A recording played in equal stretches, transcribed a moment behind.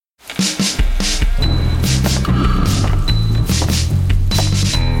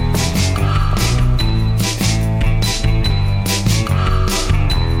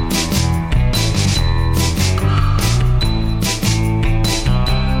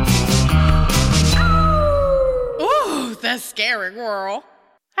scary girl.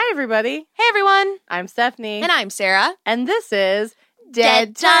 Hi, everybody. Hey, everyone. I'm Stephanie. And I'm Sarah. And this is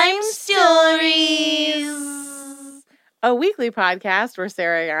Dead Time Stories. A weekly podcast where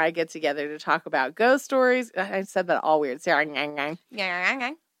Sarah and I get together to talk about ghost stories. I said that all weird. Sarah.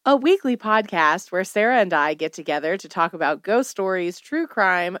 A weekly podcast where Sarah and I get together to talk about ghost stories, true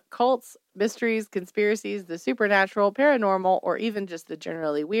crime, cults, mysteries, conspiracies, the supernatural, paranormal, or even just the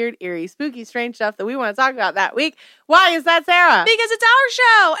generally weird, eerie, spooky, strange stuff that we want to talk about that week. Why is that, Sarah? Because it's our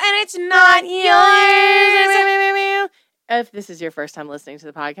show, and it's not yours. If this is your first time listening to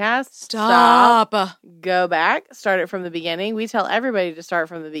the podcast, Stop. Go back. Start it from the beginning. We tell everybody to start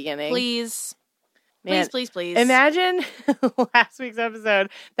from the beginning. Please. Man, please. Imagine last week's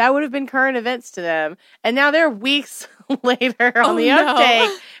episode. That would have been current events to them. And now they're weeks later on the uptake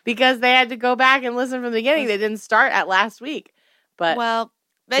because they had to go back and listen from the beginning. They didn't start at last week. But well,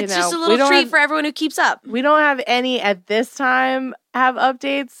 it's just a little treat for everyone who keeps up. We don't have any at this time have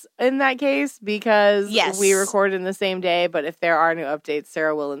updates in that case because we recorded in the same day. But if there are new updates,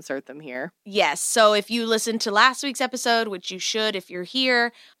 Sarah will insert them here. Yes. So if you listened to last week's episode, which you should if you're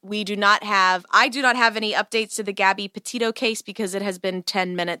here, I do not have any updates to the Gabby Petito case because it has been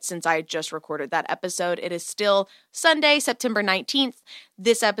 10 minutes since I just recorded that episode. It is still Sunday, September 19th.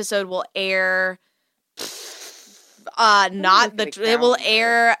 This episode will air... it will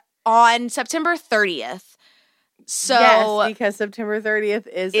air on September 30th. So yes, because September 30th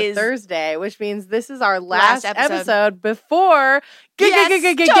is a Thursday, which means this is our last episode before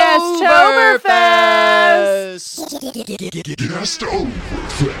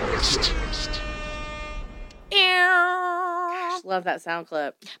Guestoverfest. Love that sound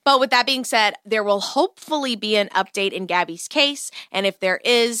clip. But with that being said, there will hopefully be an update in Gabby's case. And if there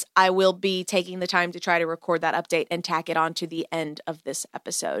is, I will be taking the time to try to record that update and tack it on to the end of this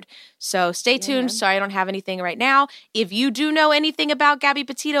episode. So stay tuned. Sorry, I don't have anything right now. If you do know anything about Gabby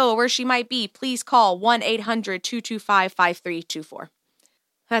Petito or where she might be, please call 1-800-225-5324.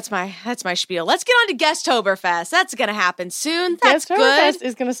 That's my spiel. Let's get on to Guestoberfest. That's going to happen soon. That's good. Guestoberfest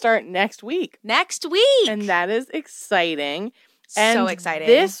is going to start next week. And that is exciting. So exciting.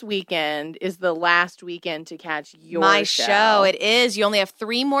 This weekend is the last weekend to catch my show. It is. You only have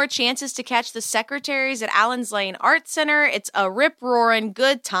 3 more chances to catch the Secretaries at Allens Lane Arts Center. It's a rip-roaring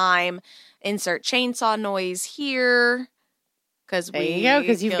good time. Insert chainsaw noise here. There you go,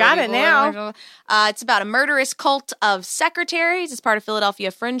 because you've got it now. It's about a murderous cult of secretaries. It's part of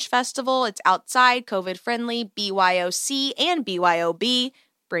Philadelphia Fringe Festival. It's outside, COVID-friendly, BYOC and BYOB.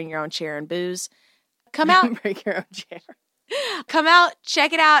 Bring your own chair and booze. Come out. Bring your own chair. Come out,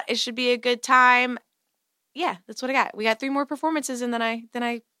 check it out. It should be a good time. Yeah, that's what I got. We got 3 more performances, and then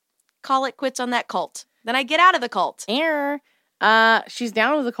I call it quits on that cult. Then I get out of the cult. She's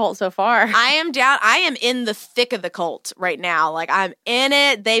down with the cult so far. I am down. I am in the thick of the cult right now. Like, I'm in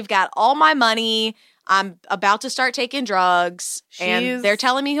it. They've got all my money. I'm about to start taking drugs, and they're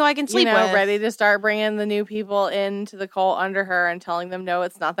telling me who I can sleep with. Ready to start bringing the new people into the cult under her and telling them, no,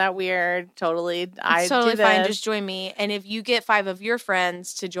 it's not that weird. Totally fine. Just join me. And if you get 5 of your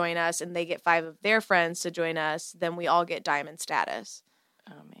friends to join us and they get 5 of their friends to join us, then we all get diamond status.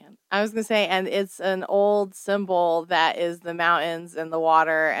 Oh, man. I was going to say, and it's an old symbol that is the mountains and the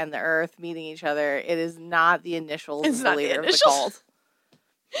water and the earth meeting each other. It is not the initials of the leader of the cult.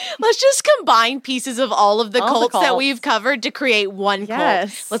 Let's just combine pieces of all of the cults that we've covered to create one cult.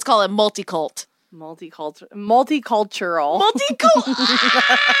 Let's call it multi-cult. Multicultural.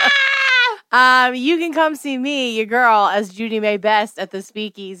 You can come see me, your girl, as Judy May Best at the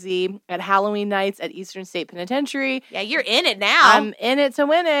Speakeasy at Halloween nights at Eastern State Penitentiary. Yeah, you're in it now. I'm in it to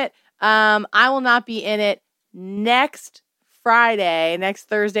win it. I will not be in it next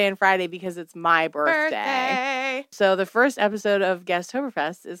Thursday and Friday because it's my birthday. So the first episode of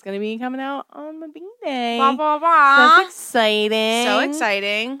Guestoberfest is going to be coming out on my birthday. Blah, blah, blah. That's exciting. So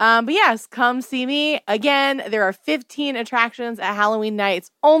exciting. But yes, come see me. Again, there are 15 attractions at Halloween nights.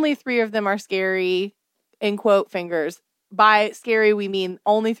 Only 3 of them are scary, in quote fingers. By scary, we mean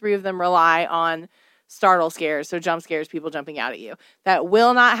only 3 of them rely on startle scares, so jump scares, people jumping out at you. That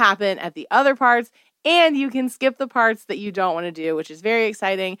will not happen at the other parts. And you can skip the parts that you don't want to do, which is very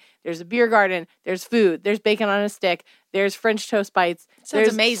exciting. There's a beer garden. There's food. There's bacon on a stick. There's French toast bites. Sounds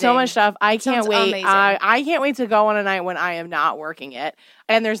There's amazing. So much stuff. I can't wait. Amazing. I can't wait to go on a night when I am not working it.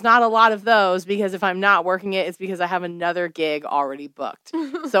 And there's not a lot of those because if I'm not working it, it's because I have another gig already booked.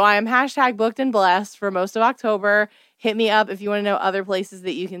 So I am #booked and blessed for most of October. Hit me up if you want to know other places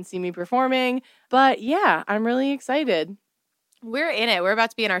that you can see me performing. But yeah, I'm really excited. We're in it. We're about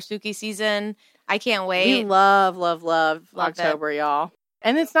to be in our spooky season. I can't wait. We love October, y'all.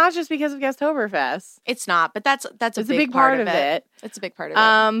 And it's not just because of Guesttoberfest. It's not, but that's It's a big part of it. It's a big part of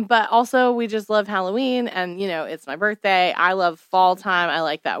it. But also we just love Halloween, and it's my birthday. I love fall time. I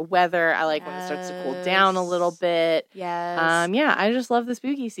like that weather. I like when it starts to cool down a little bit. Yes. Yeah, I just love the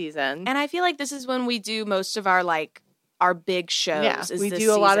spooky season. And I feel like this is when we do most of our big shows. Yeah, we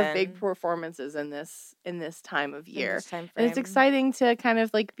do a lot of big performances in this time of year. And it's exciting to kind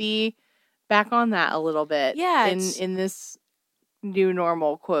of be back on that a little bit. Yeah. In this new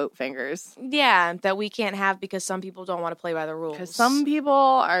normal, quote, fingers. Yeah, that we can't have because some people don't want to play by the rules. Because some people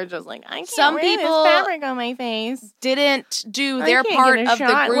are just like, I can't wear this fabric on my face. Didn't do their part of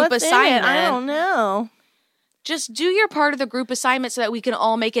the group assignment. I don't know. Just do your part of the group assignment so that we can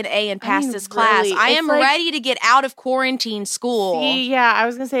all make an A and pass this class. Really, I am ready to get out of quarantine school. See, yeah, I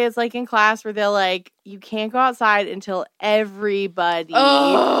was going to say it's like in class where they're you can't go outside until everybody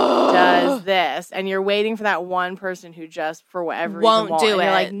does this. And you're waiting for that one person who just, for whatever reason, won't do it.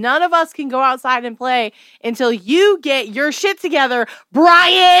 You're like, none of us can go outside and play until you get your shit together,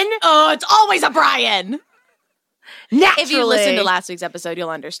 Brian. Oh, it's always a Brian. Naturally. If you listen to last week's episode, you'll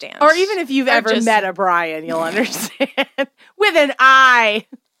understand. Or even if you've ever met a Brian, you'll understand. With an I.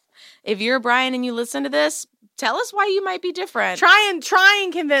 If you're a Brian and you listen to this, tell us why you might be different. Try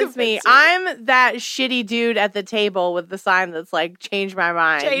and convince me. I'm that shitty dude at the table with the sign that's change my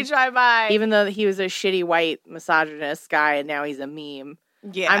mind. Change my mind. Even though he was a shitty white misogynist guy and now he's a meme.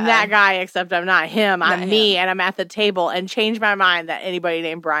 Yeah. I'm that guy, except I'm not him. I'm not me, him. and I'm at the table and change my mind that anybody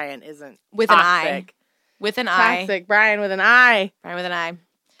named Brian isn't with toxic. An I. With an I. Toxic. Brian with an I. Brian with an I.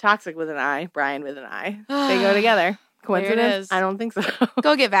 Toxic with an I. Brian with an I. They go together. Coincidence? I don't think so.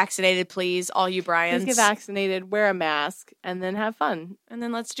 Go get vaccinated, please, all you Bryans. Please get vaccinated, wear a mask, and then have fun. And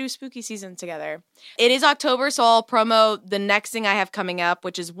then let's do spooky season together. It is October, so I'll promo the next thing I have coming up,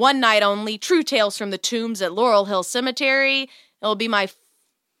 which is one night only, True Tales from the Tombs at Laurel Hill Cemetery. It'll be my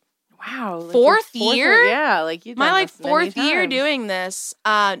fourth year? Yeah, you've done my this fourth many year times. doing this.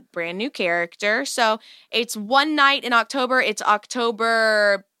 Brand new character. So it's one night in October. It's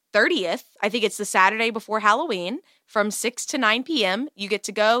October 30th. I think it's the Saturday before Halloween from 6 to 9 p.m. You get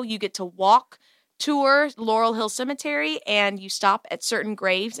to go. You get to walk, tour Laurel Hill Cemetery, and you stop at certain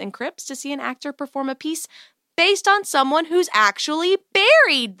graves and crypts to see an actor perform a piece based on someone who's actually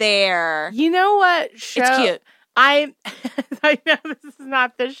buried there. You know what show? It's cute. I know this is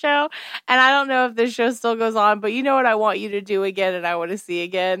not this show, and I don't know if this show still goes on, but you know what I want you to do again and I want to see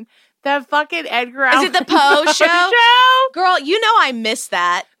again? That fucking Edgar Allan Is it the Poe show? Girl, you know I miss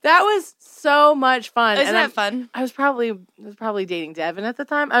that. That was so much fun. Isn't that fun? I was probably dating Devin at the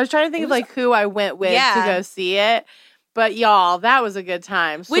time. I was trying to think of who I went with to go see it. But y'all, that was a good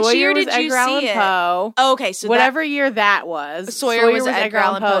time. Which Sawyer year was did you Edgar Allan see it? Poe. Oh, okay, so whatever year that was, Sawyer was Edgar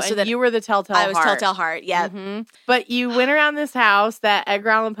Allan Poe, so that you were the Telltale Heart. I was Telltale Heart, yeah. Mm-hmm. But you went around this house that Edgar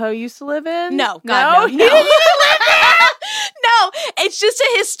Allan Poe used to live in. No, God, no. He didn't even live there. No, it's just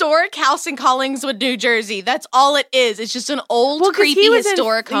a historic house in Collingswood, New Jersey. That's all it is. It's just an old, creepy,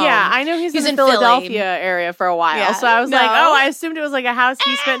 historic home. Yeah, I know he's in the Philadelphia area for a while. Yeah. So I was I assumed it was a house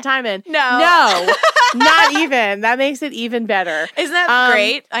he spent time in. No, not even. That makes it even better. Isn't that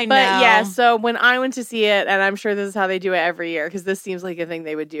great? I know. But yeah, so when I went to see it, and I'm sure this is how they do it every year, because this seems like a thing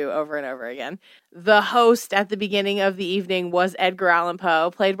they would do over and over again. The host at the beginning of the evening was Edgar Allan Poe,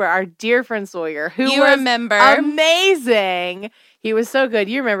 played by our dear friend Sawyer, who was amazing. He was so good.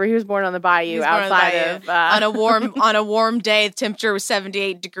 You remember he was born on the bayou outside of on a warm day. The temperature was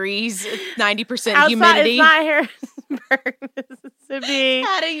 78 degrees, 90% humidity. It's not Harrisburg, Mississippi.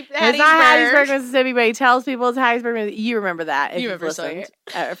 It's not Hattiesburg, Mississippi, but he tells people it's Hattiesburg, Mississippi. You remember that if you you've listened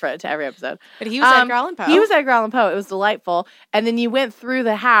to every episode. But he was Edgar Allan Poe. He was Edgar Allan Poe. It was delightful. And then you went through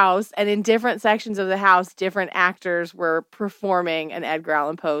the house, and in different sections of the house, different actors were performing an Edgar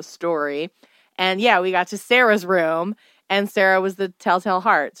Allan Poe story. And yeah, we got to Sarah's room. And Sarah was the Telltale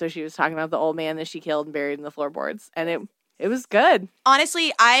Heart, so she was talking about the old man that she killed and buried in the floorboards, and it was good.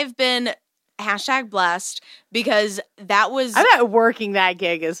 Honestly, I've been #blessed because that was. I bet working that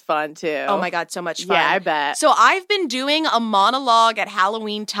gig is fun too. Oh my God, so much fun! Yeah, I bet. So I've been doing a monologue at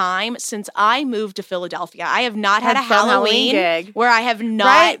Halloween time since I moved to Philadelphia. I have not had a Halloween gig where I have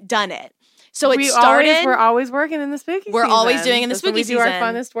not done it. So we're always working in the spooky season. We're always doing in the spooky season. We do our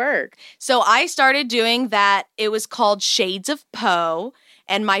funnest work. So I started doing that. It was called Shades of Poe.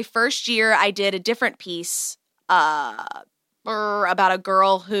 And my first year, I did a different piece about a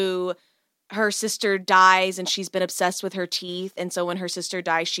girl who her sister dies and she's been obsessed with her teeth. And so when her sister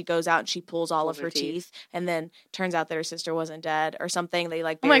dies, she goes out and she pulls all of her teeth. And then turns out that her sister wasn't dead or something. They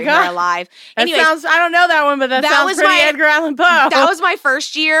like buried her alive. Anyways, I don't know that one, but that sounds pretty Edgar Allan Poe. That was my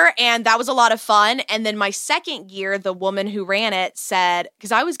first year and that was a lot of fun. And then my second year, the woman who ran it said,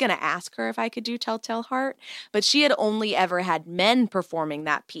 because I was going to ask her if I could do Telltale Heart, but she had only ever had men performing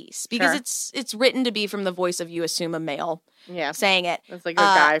that piece because it's written to be from the voice of, you assume, a male. Yeah, saying it. It's like a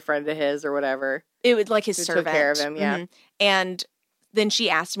guy friend of his or whatever. It was like his servant. Took care of him, yeah. Mm-hmm. And then she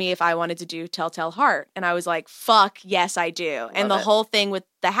asked me if I wanted to do Telltale Heart. And I was like, fuck, yes, I do. And the whole thing with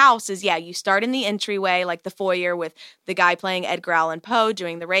the house is, you start in the entryway, like the foyer with the guy playing Edgar Allan Poe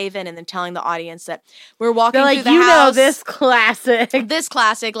doing the Raven and then telling the audience that we're walking through the house. Know this classic. This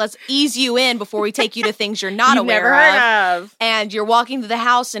classic. Let's ease you in before we take you to things you're not You've aware never heard of. And you're walking to the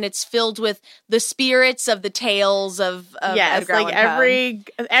house and it's filled with the spirits of the tales of Edgar Allan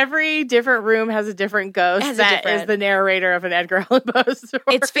Poe. Every different room has a different ghost is the narrator of an Edgar Allan Poe story.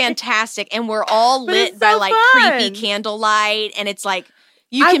 It's fantastic. And we're all lit by like creepy candlelight. And it's like,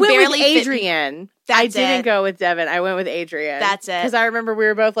 I went with Adrian. I didn't go with Devin. I went with Adrian. That's it. Because I remember we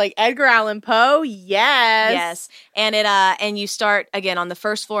were both like, Edgar Allan Poe, yes. Yes. And and you start, again, on the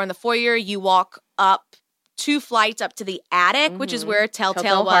first floor in the foyer. You walk up 2 flights up to the attic, which is where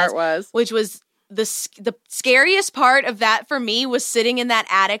Telltale Heart was. Which was the scariest part of that for me was sitting in that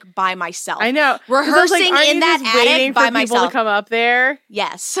attic by myself. I know. Rehearsing in that attic by myself. People to come up there.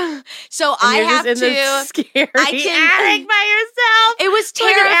 Yes. So I have in to. This scary attic by yourself. It was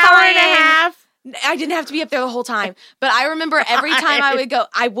terrifying. Like an hour and a half. I didn't have to be up there the whole time, but I remember every time I would go,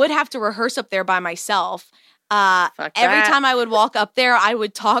 I would have to rehearse up there by myself. Every time I would walk up there, I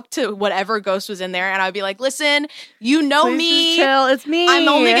would talk to whatever ghost was in there, and I'd be like, "Listen, you know Please me. Just chill. It's me. I'm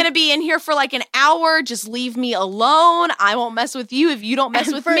only gonna be in here for like an hour. Just leave me alone. I won't mess with you if you don't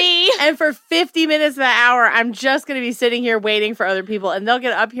mess with me." And for 50 minutes of that hour, I'm just gonna be sitting here waiting for other people, and they'll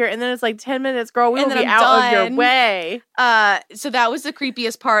get up here, and then it's like 10 minutes, girl. We will be out of your way. So that was the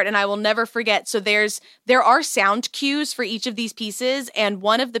creepiest part, and I will never forget. So there are sound cues for each of these pieces, and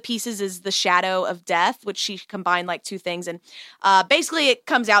one of the pieces is the Shadow of Death, which she combined like 2 things, and basically it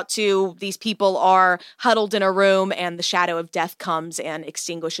comes out to these people are huddled in a room, and the Shadow of Death comes and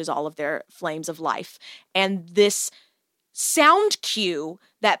extinguishes all of their flames of life. And this sound cue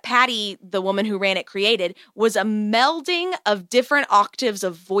that Patty, the woman who ran it, created was a melding of different octaves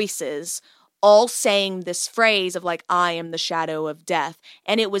of voices all saying this phrase of like, I am the shadow of death.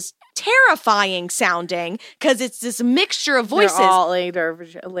 And it was terrifying sounding because it's this mixture of voices. They're all layered over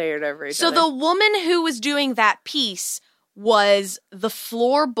each other. So the woman who was doing that piece was the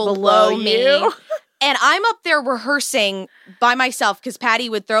floor below me. And I'm up there rehearsing by myself because Patty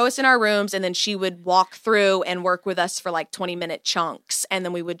would throw us in our rooms and then she would walk through and work with us for like 20-minute chunks. And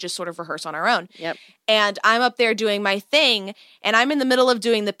then we would just sort of rehearse on our own. Yep. And I'm up there doing my thing and I'm in the middle of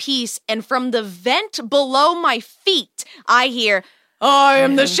doing the piece. And from the vent below my feet, I hear, I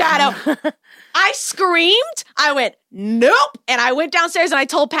am the shadow. I screamed. I went, nope. And I went downstairs and I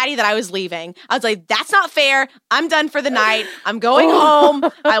told Patty that I was leaving. I was like, that's not fair. I'm done for the night. I'm going home.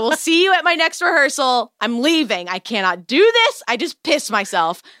 I will see you at my next rehearsal. I'm leaving. I cannot do this. I just pissed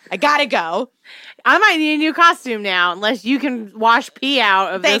myself. I gotta go. I might need a new costume now, unless you can wash pee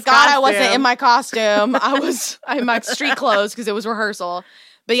out of Thank this God costume. I wasn't in my costume. I was in my street clothes because it was rehearsal.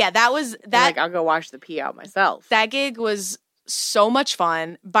 But yeah, that was that. Like, I'll go wash the pee out myself. That gig was so much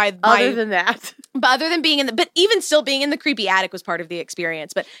fun. Other than that. But other than being but even still being in the creepy attic was part of the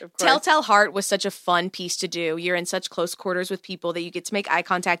experience. But Telltale Heart was such a fun piece to do. You're in such close quarters with people that you get to make eye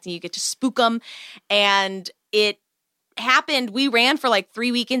contact and you get to spook them. And it happened, we ran for like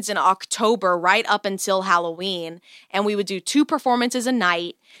 3 weekends in October right up until Halloween. And we would do 2 performances a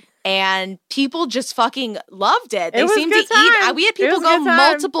night. And people just fucking loved it. They seemed to eat. We had people go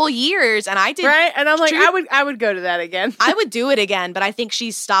multiple years, and I did. Right, and I'm like, I would go to that again. I would do it again, but I think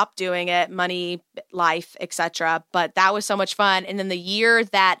she's stopped doing it. Money, life, etc. But that was so much fun. And then the year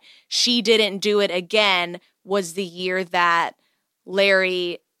that she didn't do it again was the year that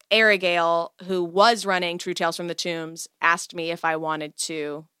Larry Arigale, who was running True Tales from the Tombs, asked me if I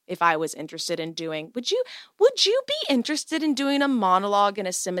was interested in doing, would you be interested in doing a monologue in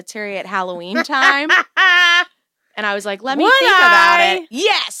a cemetery at Halloween time? And I was like, let me think about it.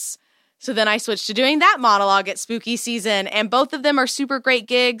 Yes. So then I switched to doing that monologue at spooky season. And both of them are super great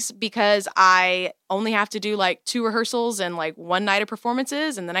gigs because I only have to do like 2 rehearsals and like 1 night of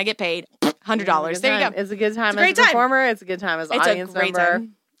performances. And then I get paid $100. There you go. It's a good time as a performer. It's a good time as an audience member.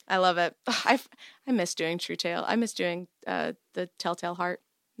 Time. I love it. I miss doing True Tale. I miss doing the Telltale Heart.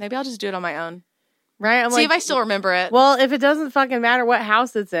 Maybe I'll just do it on my own. Right? I'm See if I still remember it. well, if it doesn't fucking matter what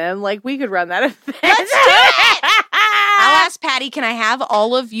house it's in, like, we could run that event. Let's do it! I'll ask Patty, can I have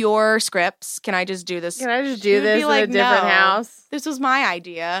all of your scripts? Can I just do this? Can I just She do would this be in like, a different "No, house? This was my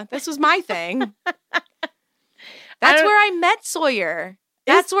idea. This was my thing. That's where I met Sawyer.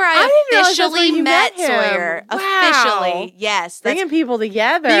 That's where I didn't realize that's where officially you met him. Sawyer. Wow. Officially. Yes. That's Bringing people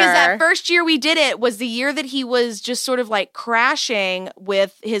together. because that first year we did it was the year that he was just sort of like crashing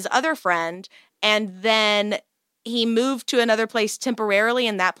with his other friend. And then he moved to another place temporarily.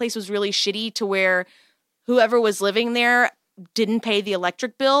 And that place was really shitty to where whoever was living there didn't pay the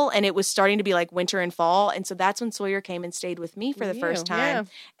electric bill. And it was starting to be like winter and fall. And so that's when Sawyer came and stayed with me for the first time.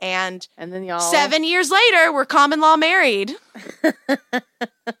 Yeah. And And then y'all 7 years later, we're common law married.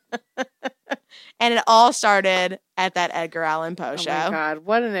 And it all started at that Edgar Allan Poe show. Oh my God,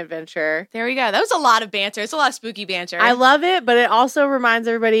 what an adventure. There we go. That was a lot of banter. It's a lot of spooky banter. I love it, but it also reminds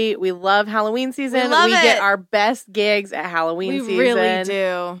everybody we love Halloween season. We love get it. our best gigs at Halloween we season. really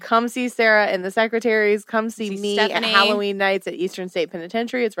do. Come see Sarah and the Secretaries. Come see See me Stephanie. at Halloween Nights at Eastern State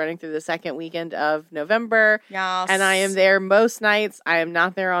Penitentiary. It's running through the second weekend of November. Yes. And I am there most nights. I am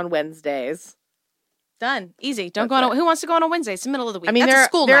not there on Wednesdays. Done. Easy. Don't That's go on. Who wants to go on a Wednesday? It's the middle of the week. I mean, That's a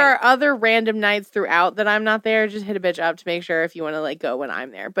school there night. are other random nights throughout that I'm not there. Just hit a bitch up to make sure if you want to like go when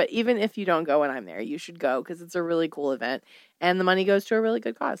I'm there. But even if you don't go when I'm there, you should go because it's a really cool event and the money goes to a really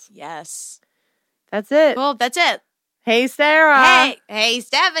good cause. Yes. That's it. Well, that's it. Hey, Sarah. Hey,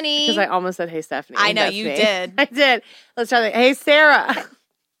 Stephanie. Because I almost said, hey, Stephanie. I know That's you me. did. I did. Let's try that. Hey, Sarah.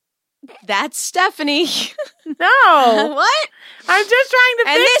 That's Stephanie. No. What? I'm just trying to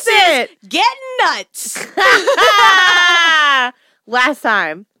And fix this it. is Getting Nuts. Last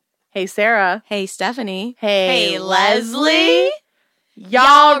time. Hey, Sarah. Hey, Stephanie. Hey, Hey, Leslie.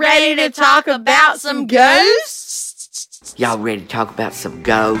 Y'all ready to talk about some ghosts? Y'all ready to talk about some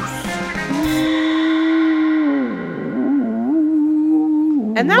ghosts?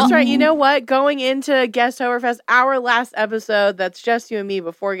 And that's right. You know what? Going into Guesttoberfest, our last episode, that's just you and me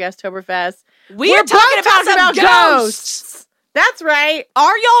before Guesttoberfest. We're talking about some ghosts. That's right.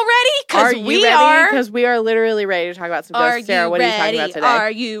 Are y'all ready? Are Because you we ready? are. Because we are literally ready to talk about some Are ghosts. Sarah, you what ready? are you talking about today?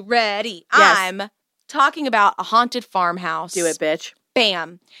 Are you ready? Yes. I'm talking about a haunted farmhouse. Do it, bitch.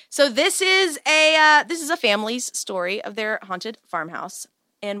 Bam. So this is a family's story of their haunted farmhouse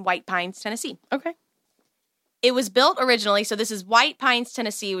in White Pines, Tennessee. Okay. It was built originally, so this is White Pines,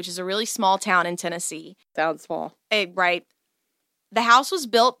 Tennessee, which is a really small town in Tennessee. Sounds small. Right. The house was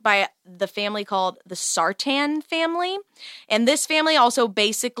built by the family called the Sartan family. And this family also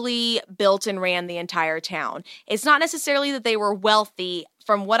basically built and ran the entire town. It's not necessarily that they were wealthy.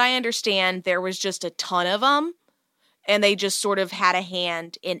 From what I understand, there was just a ton of them. And they just sort of had a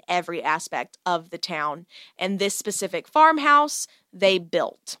hand in every aspect of the town. And this specific farmhouse, they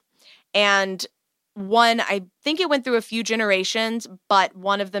built. And I think it went through a few generations, but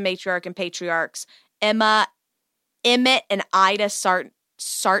one of the matriarch and patriarchs, Emmett and Ida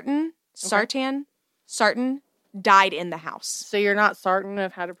Sartan, died in the house. So you're not certain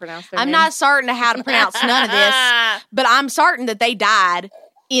of how to pronounce their I'm name? not certain of how to pronounce none of this, but I'm certain that they died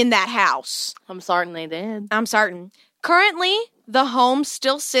in that house. I'm certain they did. I'm certain. Currently, the home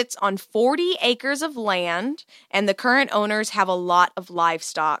still sits on 40 acres of land, and the current owners have a lot of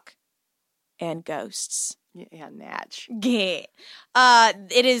livestock and ghosts. Yeah, natch. Yeah.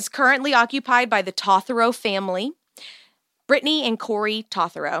 It is currently occupied by the Tothero family, Brittany and Corey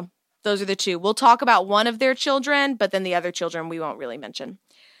Tothero. Those are the two. We'll talk about one of their children, but then the other children we won't really mention.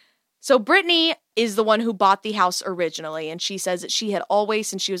 So Brittany is the one who bought the house originally, and she says that she had always,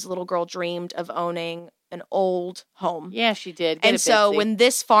 since she was a little girl, dreamed of owning an old home. Yeah, she did. And so when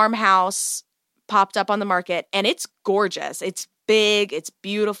this farmhouse popped up on the market, and it's gorgeous, it's big, it's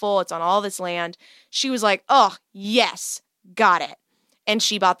beautiful, it's on all this land, she was like, oh, yes, got it. And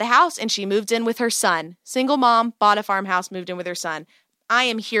she bought the house, and she moved in with her son. Single mom, bought a farmhouse, moved in with her son. I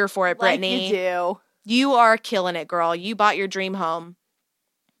am here for it, Brittany. Like you do. You are killing it, girl. You bought your dream home.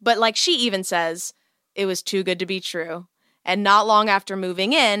 But like she even says, it was too good to be true. And not long after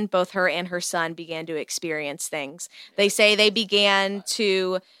moving in, both her and her son began to experience things. They say they began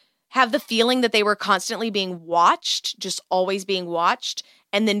to have the feeling that they were constantly being watched, just always being watched.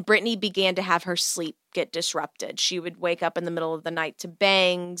 And then Brittany began to have her sleep get disrupted. She would wake up in the middle of the night to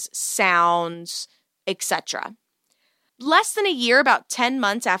bangs, sounds, etc. Less than a year, about 10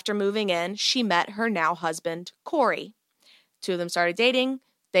 months after moving in, she met her now husband, Corey. Two of them started dating.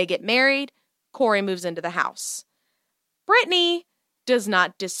 They get married. Corey moves into the house. Brittany does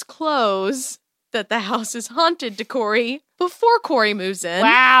not disclose that the house is haunted to Corey before Corey moves in.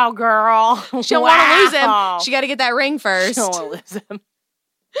 Wow, girl. She don't want to lose him. She got to get that ring first. She don't want to lose him.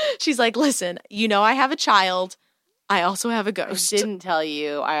 She's like, listen, you know I have a child. I also have a ghost. I didn't tell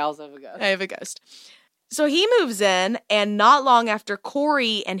you. I also have a ghost. I have a ghost. So he moves in, and not long after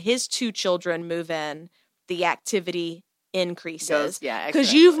Corey and his 2 children move in, the activity increases.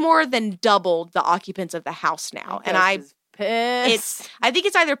 Because you've more than doubled the occupants of the house now. And pissed. I think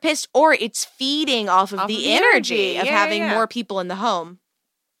it's either pissed or it's feeding off of the energy of having more people in the home.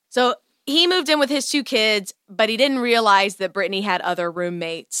 So he moved in with his 2 kids, but he didn't realize that Brittany had other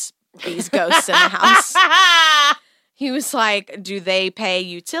roommates, these ghosts in the house. He was like, do they pay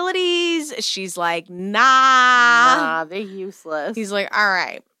utilities? She's like, nah. They're useless. He's like, all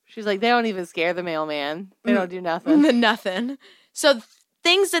right. She's like, they don't even scare the mailman. They don't do nothing. Nothing. So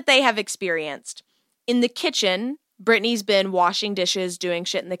things that they have experienced. In the kitchen, Brittany's been washing dishes, doing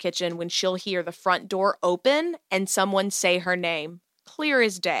shit in the kitchen when she'll hear the front door open and someone say her name, clear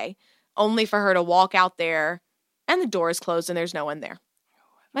as day, only for her to walk out there and the door is closed and there's no one there.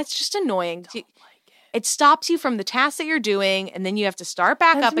 That's just annoying. It stops you from the task that you're doing, and then you have to start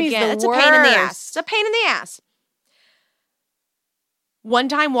back up again. It's a pain in the ass. It's a pain in the ass. One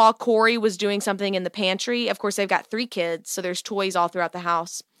time while Corey was doing something in the pantry, of course, they've got 3 kids, so there's toys all throughout the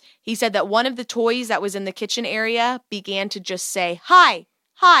house. He said that one of the toys that was in the kitchen area began to just say, hi,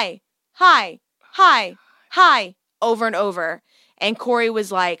 hi, hi, hi, hi, over and over. And Corey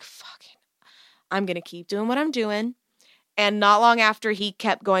was like, fucking, I'm going to keep doing what I'm doing. And not long after he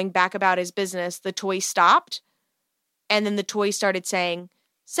kept going back about his business, the toy stopped. And then the toy started saying,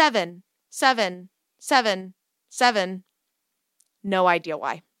 7, 7, 7, 7. No idea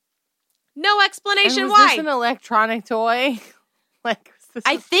why. No explanation was why. Was this an electronic toy?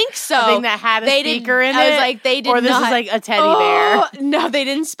 I think so. A thing that had a speaker in it? I was like, they did not. Or this is like a teddy bear? No, they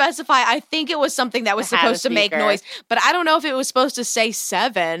didn't specify. I think it was something that was supposed to make noise. But I don't know if it was supposed to say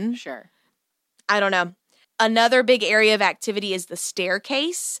 7. Sure. I don't know. Another big area of activity is the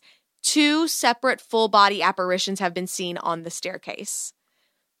staircase. 2 separate full-body apparitions have been seen on the staircase.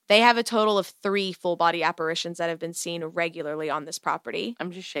 They have a total of 3 full-body apparitions that have been seen regularly on this property.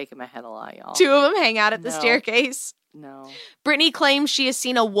 I'm just shaking my head a lot, y'all. 2 of them hang out at the staircase. No. Brittany claims she has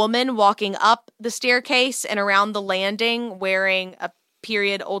seen a woman walking up the staircase and around the landing wearing a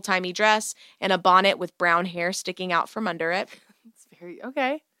period old-timey dress and a bonnet with brown hair sticking out from under it. It's very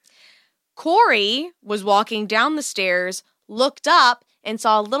okay. Corey was walking down the stairs, looked up, and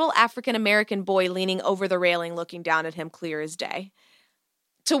saw a little African-American boy leaning over the railing looking down at him clear as day.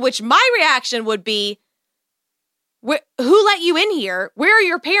 To which my reaction would be, who let you in here? Where are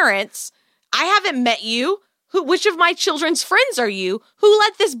your parents? I haven't met you. Which of my children's friends are you? Who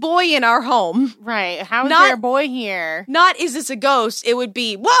let this boy in our home? Right. How is there a boy here? Not, is this a ghost? It would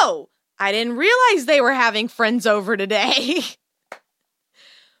be, whoa, I didn't realize they were having friends over today.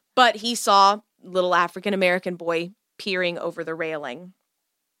 But he saw little African-American boy peering over the railing.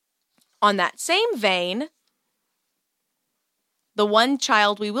 On that same vein, the one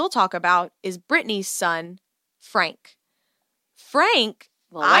child we will talk about is Brittany's son, Frank. Frank,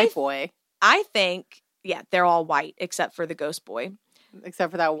 the white boy. I think, yeah, they're all white except for the ghost boy.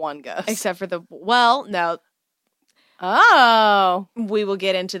 Except for that one ghost. Except for no. Oh. We will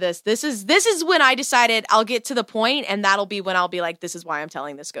get into this. This is when I decided I'll get to the point, and that'll be when I'll be like, this is why I'm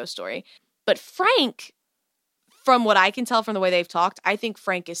telling this ghost story. But Frank, from what I can tell from the way they've talked, I think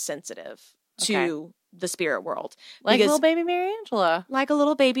Frank is sensitive to the spirit world. Like little baby Mary Angela. Like a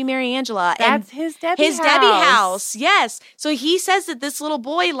little baby Mary Angela. That's his Debbie house. His Debbie house, yes. So he says that this little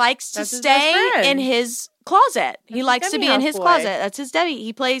boy likes to stay in his closet. He likes to be in his closet. That's his Debbie.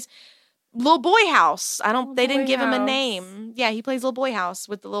 He plays Little Boy House. They didn't give him a name. Yeah, he plays Little Boy House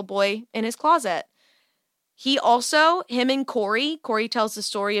with the little boy in his closet. He also, him and Corey tells the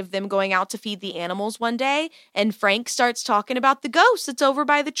story of them going out to feed the animals one day, and Frank starts talking about the ghost that's over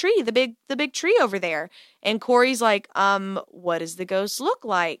by the tree, the big tree over there. And Corey's like, what does the ghost look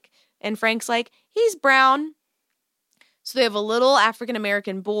like? And Frank's like, he's brown. So they have a little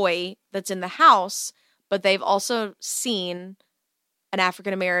African-American boy that's in the house, but they've also seen an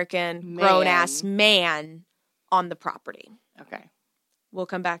African-American grown-ass man on the property. Okay. We'll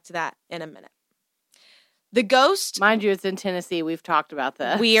come back to that in a minute. The ghost... Mind you, it's in Tennessee. We've talked about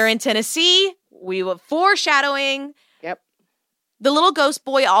this. We are in Tennessee. We were foreshadowing. Yep. The little ghost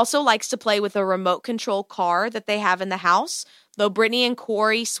boy also likes to play with a remote control car that they have in the house, though Brittany and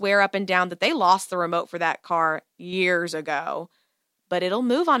Corey swear up and down that they lost the remote for that car years ago. But it'll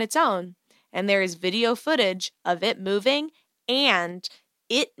move on its own. And there is video footage of it moving and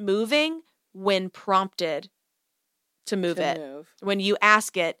it moving when prompted to move it. When you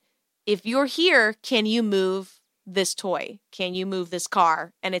ask it, if you're here, can you move this toy? Can you move this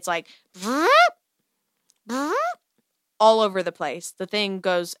car? And it's like, all over the place. The thing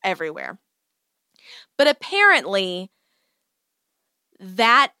goes everywhere. But apparently,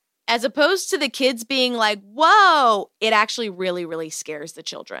 that, as opposed to the kids being like, whoa, it actually really, really scares the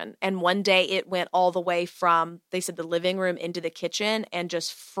children. And one day it went all the way from, they said, the living room into the kitchen and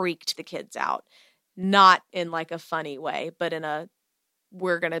just freaked the kids out. Not in like a funny way, but in a,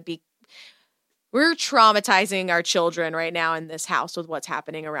 we're traumatizing our children right now in this house with what's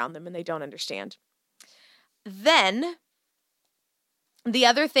happening around them and they don't understand. Then the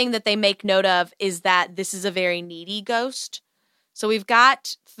other thing that they make note of is that this is a very needy ghost. So we've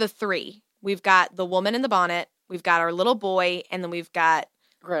got the three. We've got the woman in the bonnet, we've got our little boy, and then we've got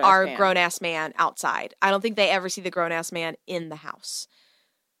grown-ass man outside. I don't think they ever see the grown-ass man in the house.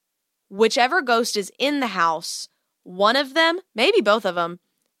 Whichever ghost is in the house, one of them, maybe both of them,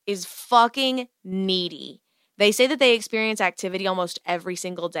 is fucking needy. They say that they experience activity almost every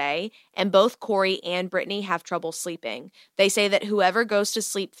single day, and both Corey and Brittany have trouble sleeping. They say that whoever goes to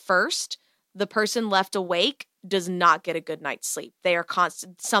sleep first, the person left awake does not get a good night's sleep. They are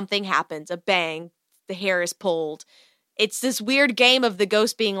constant. Something happens, a bang, the hair is pulled. It's this weird game of the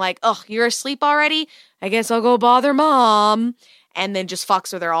ghost being like, oh, you're asleep already? I guess I'll go bother mom. And then just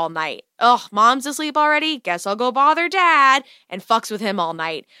fucks with her all night. Oh, mom's asleep already? Guess I'll go bother dad. And fucks with him all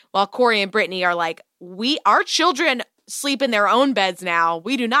night. While Corey and Brittany are like, our children sleep in their own beds now.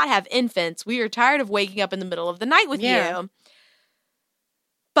 We do not have infants. We are tired of waking up in the middle of the night with you.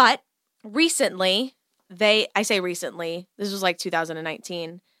 But recently, I say recently, this was like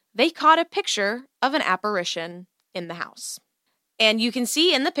 2019, they caught a picture of an apparition in the house. And you can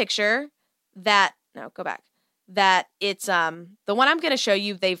see in the picture that it's, the one I'm going to show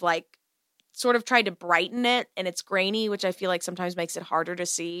you, they've like sort of tried to brighten it and it's grainy, which I feel like sometimes makes it harder to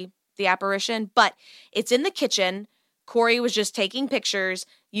see the apparition, but it's in the kitchen. Corey was just taking pictures.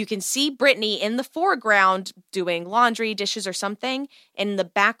 You can see Brittany in the foreground doing laundry, dishes, or something. And in the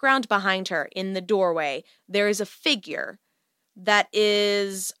background behind her, in the doorway, there is a figure that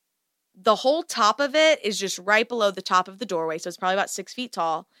is, the whole top of it is just right below the top of the doorway. So it's probably about 6 feet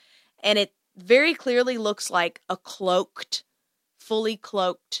tall. And it very clearly looks like a fully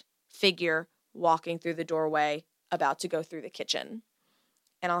cloaked figure walking through the doorway, about to go through the kitchen.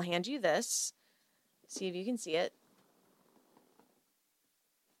 And I'll hand you this. See if you can see it.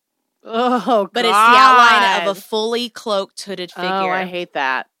 Oh, but it's the outline of a fully cloaked hooded figure. Oh, I hate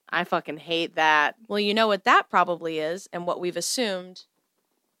that. I fucking hate that. Well, you know what that probably is, and what we've assumed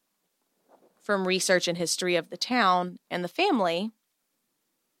from research and history of the town and the family.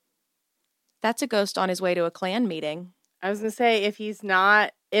 That's a ghost on his way to a Klan meeting. I was going to say,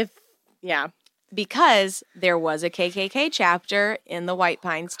 Because there was a KKK chapter in the White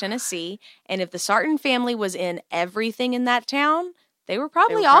Pines, Tennessee, and if the Sarton family was in everything in that town, they were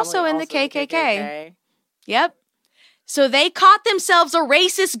probably also in the KKK. Yep. So they caught themselves a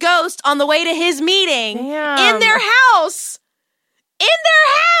racist ghost on the way to his meeting in their house. In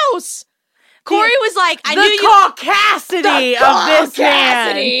their house. Corey was like, I knew you. The caucasity of this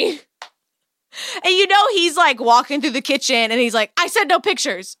man. And you know, he's like walking through the kitchen and he's like, I said no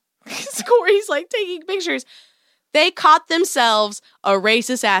pictures. Corey's like taking pictures. They caught themselves a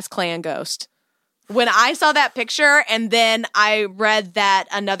racist ass Klan ghost. When I saw that picture and then I read that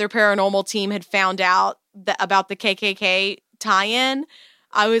another paranormal team had found out about the KKK tie-in,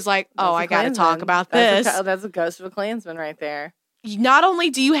 I was like, I got to talk about this. That's a ghost of a Klansman right there. Not only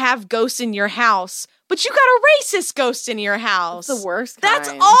do you have ghosts in your house, but you got a racist ghost in your house. That's the worst kind. That's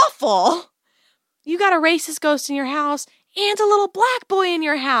awful. You got a racist ghost in your house and a little black boy in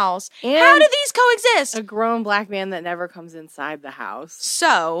your house. And how do these coexist? A grown black man that never comes inside the house.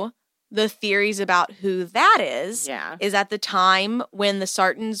 So the theories about who that is at the time when the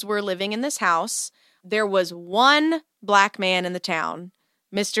Sartons were living in this house, there was one black man in the town,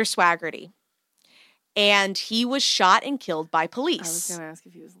 Mr. Swaggerty. And he was shot and killed by police. I was going to ask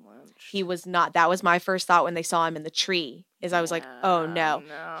if he was lynched. He was not. That was my first thought when they saw him in the tree, is I was like, oh no,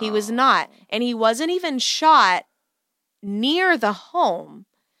 he was not. And he wasn't even shot near the home,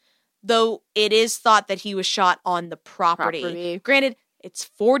 though it is thought that he was shot on the property. Granted, it's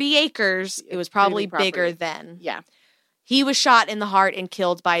 40 acres. It was probably bigger then. Yeah. He was shot in the heart and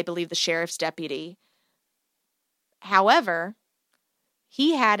killed by, I believe, the sheriff's deputy. However,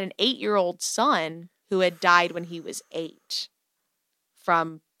 he had an 8-year-old son who had died when he was 8.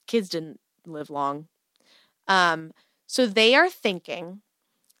 Kids didn't live long. So they are thinking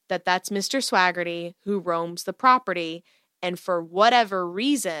that that's Mr. Swaggerty who roams the property, and for whatever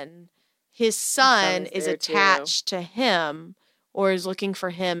reason, his son is attached to him or is looking for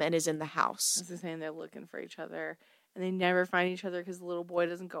him and is in the house. This is saying they're looking for each other. And they never find each other because the little boy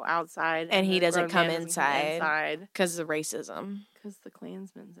doesn't go outside. And he the doesn't grown come man doesn't come inside. Because of racism. Because the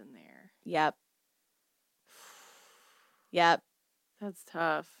Klansman's in there. Yep. Yep. That's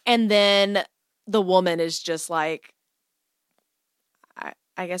tough. And then the woman is just like,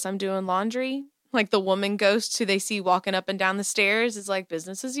 I guess I'm doing laundry. Like the woman ghost who they see walking up and down the stairs is like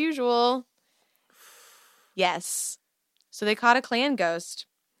business as usual. Yes. So they caught a Klan ghost.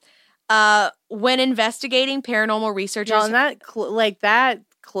 When investigating, paranormal researchers... No, and that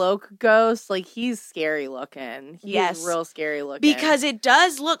cloak ghost, like, he's scary looking. He's real scary looking. Because it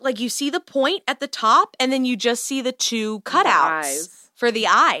does look like you see the point at the top, and then you just see the two cutouts for the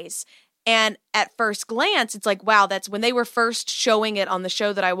eyes. And at first glance, it's like, wow, that's when they were first showing it on the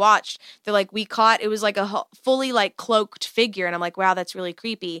show that I watched. They're like, it was like a fully like cloaked figure. And I'm like, wow, that's really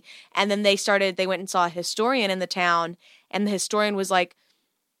creepy. And then they went and saw a historian in the town. And the historian was like,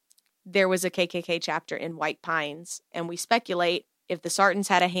 there was a KKK chapter in White Pines. And we speculate if the Sartans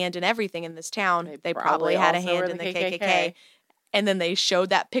had a hand in everything in this town, they probably had a hand in the KKK. And then they showed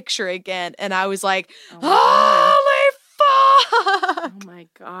that picture again. And I was like, holy fuck! Oh my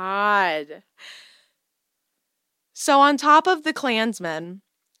God. So on top of the Klansmen,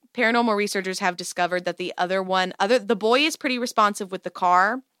 paranormal researchers have discovered that the boy is pretty responsive with the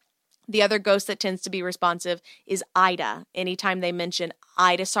car. The other ghost that tends to be responsive is Ida. Anytime they mention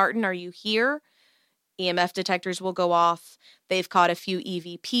Ida Sarton, are you here? EMF detectors will go off. They've caught a few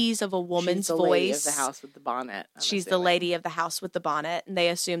EVPs of a woman's voice. She's the lady of the house with the bonnet. She's the lady of the house with the bonnet, and they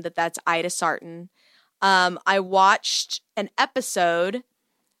assume that that's Ida Sarton. I watched an episode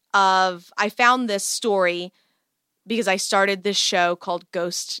I found this story because I started this show called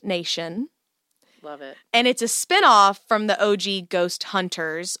Ghost Nation. Love it. And it's a spinoff from the OG Ghost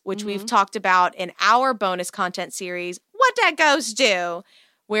Hunters, which we've talked about in our bonus content series, What Dat Ghost Do?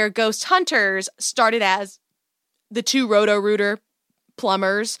 Where Ghost Hunters started as the two Roto-Rooter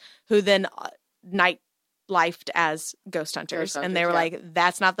plumbers who then night lifed as Ghost Hunters. And they were like,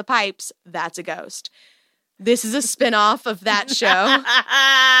 that's not the pipes, that's a ghost. This is a spinoff of that show.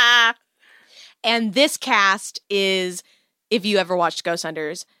 And this cast is, if you ever watched Ghost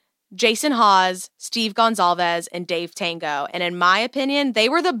Hunters, Jason Hawes, Steve Gonzalez, and Dave Tango. And in my opinion, they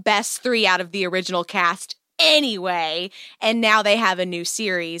were the best three out of the original cast anyway. And now they have a new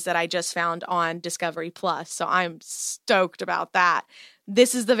series that I just found on Discovery Plus. So I'm stoked about that.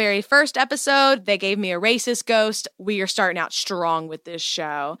 This is the very first episode. They gave me a racist ghost. We are starting out strong with this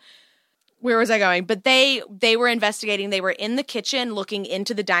show. Where was I going? But they were investigating. They were in the kitchen looking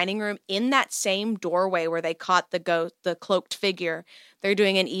into the dining room in that same doorway where they caught the cloaked figure. They're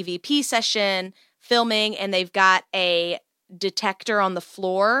doing an EVP session, filming, and they've got a detector on the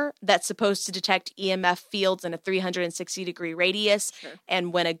floor that's supposed to detect EMF fields in a 360-degree radius. Sure.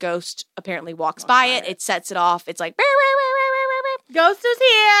 And when a ghost apparently walks by it, it sets it off. It's like, ghost is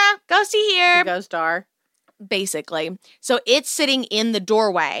here. Ghosty here. The ghost star. Basically. So it's sitting in the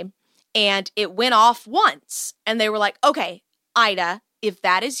doorway. And it went off once. And they were like, okay, Ida, if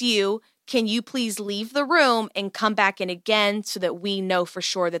that is you, can you please leave the room and come back in again so that we know for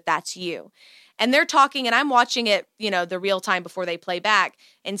sure that that's you? And they're talking, and I'm watching it, the real time before they play back.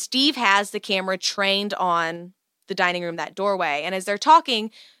 And Steve has the camera trained on the dining room, that doorway. And as they're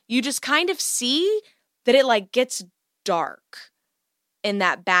talking, you just kind of see that it gets dark in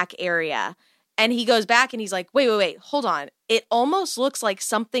that back area. And he goes back and he's like, wait, hold on. It almost looks like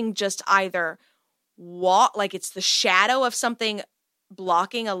something just either like it's the shadow of something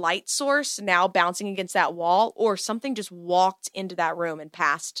blocking a light source now bouncing against that wall, or something just walked into that room and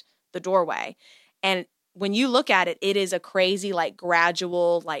passed the doorway. And when you look at it, it is a crazy,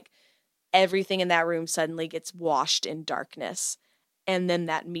 gradual, everything in that room suddenly gets washed in darkness. And then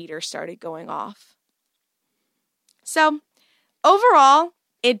that meter started going off. So overall,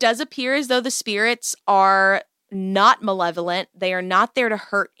 it does appear as though the spirits are not malevolent. They are not there to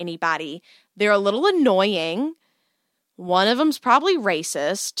hurt anybody. They're a little annoying. One of them's probably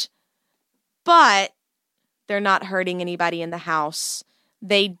racist, but they're not hurting anybody in the house.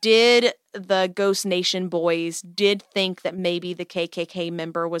 The Ghost Nation boys did think that maybe the KKK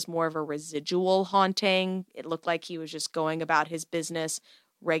member was more of a residual haunting. It looked like he was just going about his business,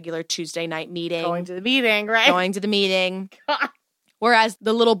 regular Tuesday night meeting. Going to the meeting, right? Going to the meeting. God. Whereas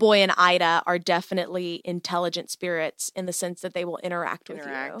the little boy and Ida are definitely intelligent spirits in the sense that they will interact with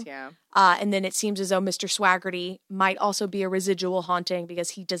you. Yeah. And then it seems as though Mr. Swaggerty might also be a residual haunting because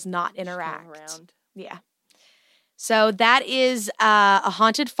he does not interact. Around. Yeah. So that is a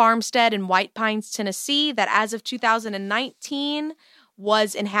haunted farmstead in White Pines, Tennessee, that as of 2019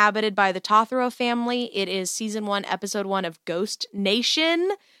 was inhabited by the Tothero family. It is season 1, episode 1 of Ghost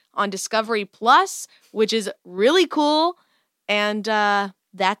Nation. on Discovery Plus, which is really cool. And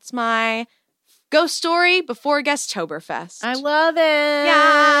that's my ghost story before Guesttoberfest. I love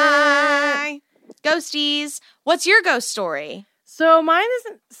it. Yay! Ghosties. What's your ghost story? So mine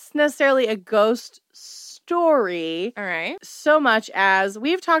isn't necessarily a ghost story All right. so much as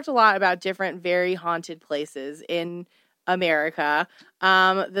we've talked a lot about different very haunted places in America.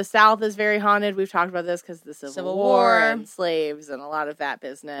 The South is very haunted. We've talked about this because of the Civil War and slaves and a lot of that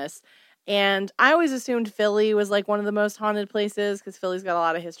business. And I always assumed Philly was like one of the most haunted places because Philly's got a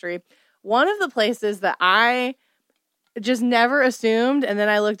lot of history. One of the places that I just never assumed, and then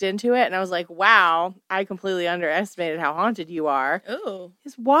I looked into it and I was like, wow, I completely underestimated how haunted you are, Ooh.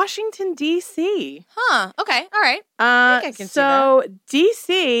 is Washington, D.C. Huh. Okay. All right. I think I can see So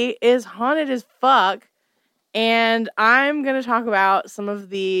D.C. is haunted as fuck, and I'm going to talk about some of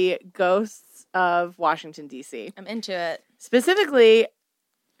the ghosts of Washington, D.C. I'm into it. Specifically,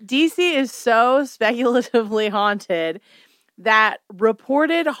 D.C. is so speculatively haunted that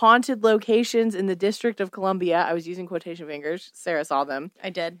reported haunted locations in the District of Columbia, I was using quotation fingers, Sarah saw them, I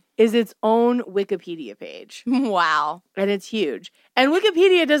did. is its own Wikipedia page. Wow. And it's huge. And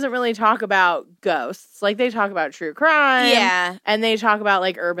Wikipedia doesn't really talk about ghosts. Like, they talk about true crime. Yeah. And they talk about,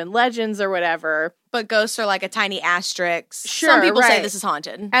 like, urban legends or whatever. But ghosts are like a tiny asterisk. Sure, Some people say right. this is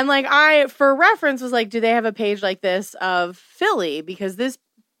haunted. And, like, I, for reference, was like, do they have a page like this of Philly? Because this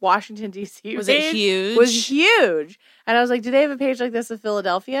Washington, D.C. Was it page huge? was huge. And I was like, do they have a page like this of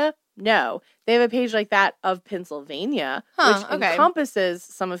Philadelphia? No. They have a page like that of Pennsylvania, which encompasses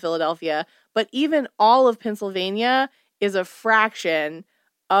some of Philadelphia. But even all of Pennsylvania is a fraction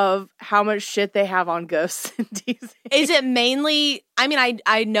of how much shit they have on ghosts in D.C. Is it mainly, I mean,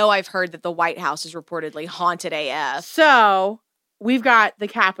 I know I've heard that the White House is reportedly haunted AF. So we've got the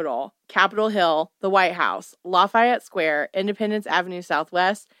Capitol, Capitol Hill, the White House, Lafayette Square, Independence Avenue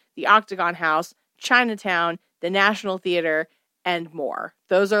Southwest, the Octagon House, Chinatown, the National Theater, and more.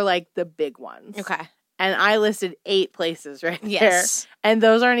 Those are like the big ones. Okay. And I listed 8 places right Yes. there. And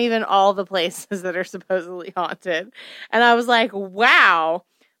those aren't even all the places that are supposedly haunted. And I was like, wow.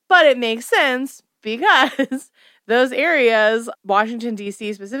 But it makes sense because those areas, Washington,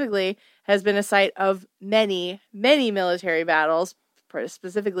 D.C. specifically, has been a site of many, many military battles,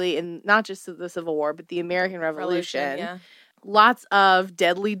 specifically in not just the Civil War, but the American Revolution. Yeah. Lots of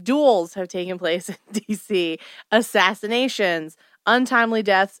deadly duels have taken place in D.C., assassinations, untimely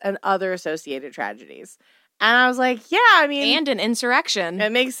deaths, and other associated tragedies. And I was like, yeah, I mean... And an insurrection.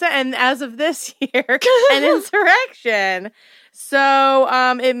 It makes sense. And as of this year, an insurrection. So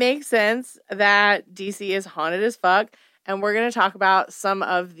it makes sense that D.C. is haunted as fuck. And we're going to talk about some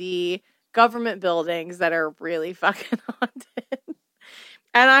of the government buildings that are really fucking haunted.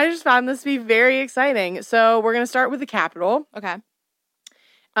 And I just found this to be very exciting. So we're going to start with the Capitol. Okay.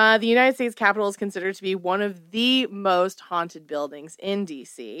 The United States Capitol is considered to be one of the most haunted buildings in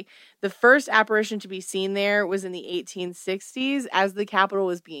D.C. The first apparition to be seen there was in the 1860s as the Capitol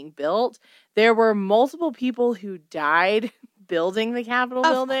was being built. There were multiple people who died building the Capitol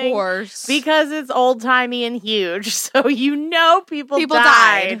building. Of course. Because it's old-timey and huge. So you know people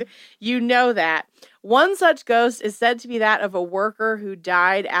died. You know that. One such ghost is said to be that of a worker who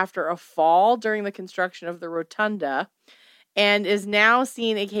died after a fall during the construction of the rotunda and is now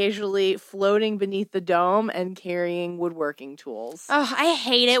seen occasionally floating beneath the dome and carrying woodworking tools. Oh, I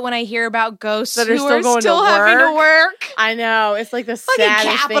hate it when I hear about ghosts that are who are going still to having to work. I know. It's like the Fucking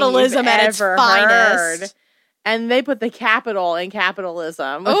saddest capitalism thing at you've its ever finest. heard. And they put the capital in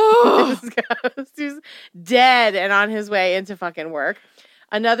capitalism. Ooh. This ghost who's dead and on his way into fucking work.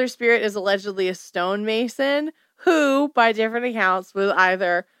 Another spirit is allegedly a stonemason who, by different accounts, was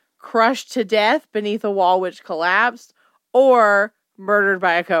either crushed to death beneath a wall which collapsed or murdered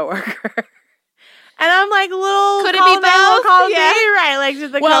by a coworker. And I'm like, little Could it column be A, little both? column Yeah. B, right? Like,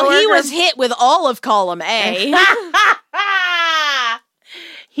 did the Well, he coworker- was hit with all of column A.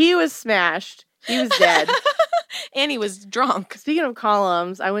 He was smashed. He was dead. And he was drunk. Speaking of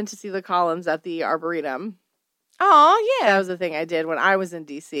columns, I went to see the columns at the Arboretum. Oh, That was the thing I did when I was in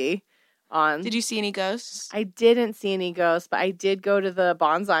DC. Did you see any ghosts? I didn't see any ghosts, but I did go to the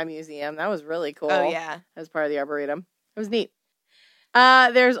Bonsai Museum. That was really cool. Oh, yeah. As part of the Arboretum. It was neat.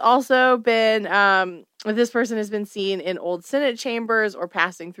 There's also been, this person has been seen in old Senate chambers or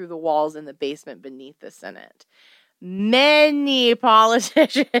passing through the walls in the basement beneath the Senate. Many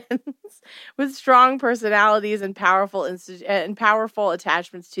politicians with strong personalities and powerful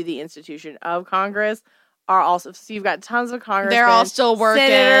attachments to the institution of Congress are also. So you've got tons of congressmen. They're all still working.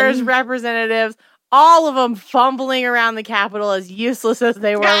 Senators, representatives, all of them fumbling around the Capitol as useless as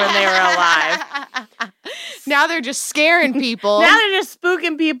they were when they were alive. Now they're just scaring people. Now they're just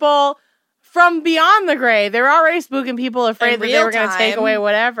spooking people from beyond the grave. They were already spooking people afraid that they were going to take away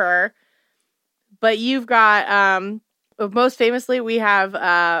whatever. But you've got, most famously, we have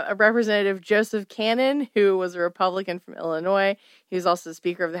a Representative Joseph Cannon, who was a Republican from Illinois. He was also the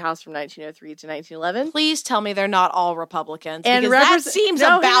Speaker of the House from 1903 to 1911. Please tell me they're not all Republicans, And because that seems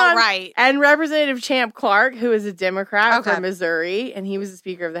about right. And Representative Champ Clark, who is a Democrat from Missouri, and he was the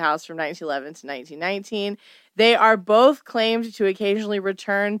Speaker of the House from 1911 to 1919. They are both claimed to occasionally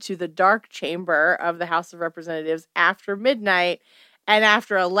return to the dark chamber of the House of Representatives after midnight, and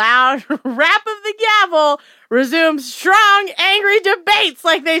after a loud rap of the gavel, resume strong, angry debates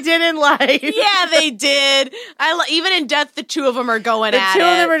like they did in life. Yeah, they did. Even in death, the two of them are going at it. The two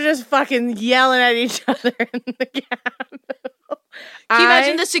of them are just fucking yelling at each other in the gavel. Can you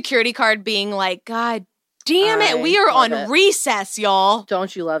imagine the security guard being like, God damn it, we are on recess, y'all.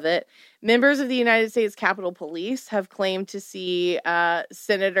 Don't you love it? Members of the United States Capitol Police have claimed to see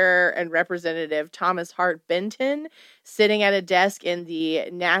Senator and Representative Thomas Hart Benton sitting at a desk in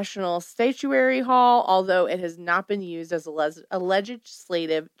the National Statuary Hall, although it has not been used as a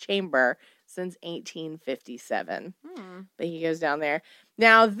legislative chamber since 1857. But he goes down there.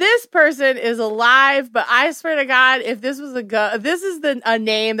 Now, this person is alive, but I swear to God, if this was this is a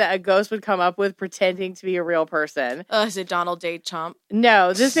name that a ghost would come up with pretending to be a real person. Is it Donald J. Trump?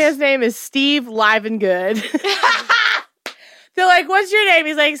 No, this man's name is Steve Livengood. They're like, what's your name?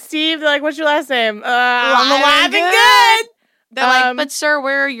 He's like, Steve. They're like, what's your last name? I'm alive and good. They're like, but sir,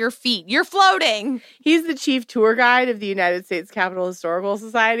 where are your feet? You're floating. He's the chief tour guide of the United States Capitol Historical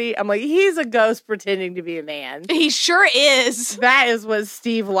Society. I'm like, he's a ghost pretending to be a man. He sure is. That is what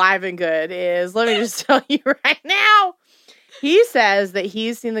Steve Livengood is. Let me just tell you right now. He says that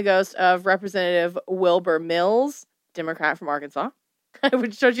he's seen the ghost of Representative Wilbur Mills, Democrat from Arkansas.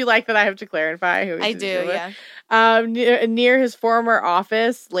 Which, don't you like that I have to clarify who I do, yeah. Near his former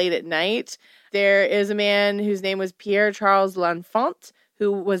office late at night. There is a man whose name was Pierre Charles L'Enfant,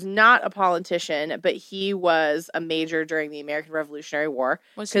 who was not a politician, but he was a major during the American Revolutionary War.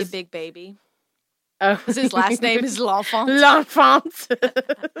 Was he a big baby? His last name is L'Enfant. L'Enfant.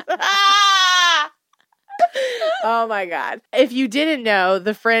 Oh my God. If you didn't know,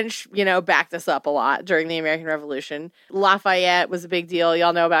 the French, backed us up a lot during the American Revolution. Lafayette was a big deal.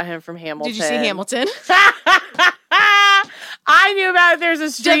 Y'all know about him from Hamilton. Did you see Hamilton? I knew about it. There's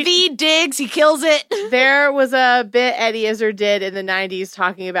a street. Daveed Diggs, he kills it. There was a bit Eddie Izzard did in the 90s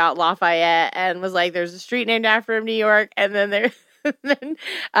talking about Lafayette and was like, there's a street named after him, New York. And then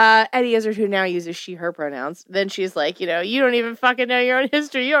Eddie Izzard, who now uses she, her pronouns, then she's like, you don't even fucking know your own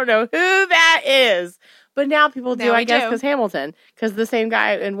history. You don't know who that is. But now people do, I guess, because Hamilton. Because the same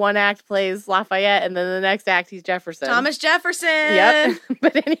guy in one act plays Lafayette, and then the next act, he's Jefferson. Thomas Jefferson. Yep.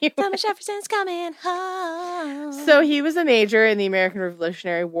 But anyway. Thomas Jefferson's coming home. So he was a major in the American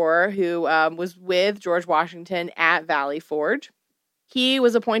Revolutionary War who was with George Washington at Valley Forge. He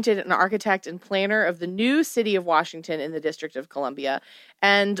was appointed an architect and planner of the new city of Washington in the District of Columbia.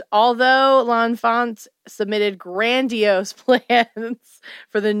 And although L'Enfant submitted grandiose plans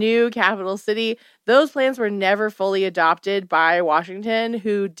for the new capital city, those plans were never fully adopted by Washington,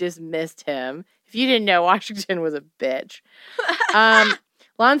 who dismissed him. If you didn't know, Washington was a bitch.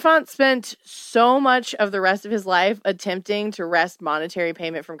 L'Enfant spent so much of the rest of his life attempting to wrest monetary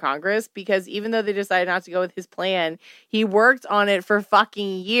payment from Congress because even though they decided not to go with his plan, he worked on it for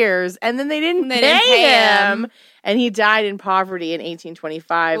fucking years and then they didn't pay him. And he died in poverty in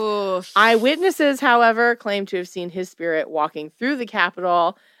 1825. Oof. Eyewitnesses, however, claim to have seen his spirit walking through the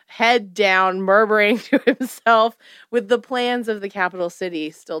Capitol, head down, murmuring to himself with the plans of the capital city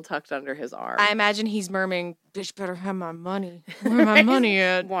still tucked under his arm. I imagine he's murmuring, bitch better have my money. Where my money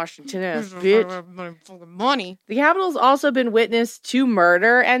at? Washington ass bitch. My fucking money. The Capitol's also been witness to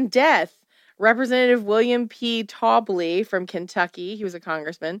murder and death. Representative William P. Taubley from Kentucky, he was a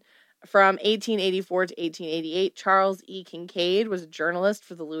congressman, from 1884 to 1888, Charles E. Kincaid was a journalist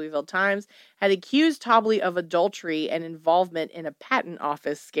for the Louisville Times, had accused Taubley of adultery and involvement in a patent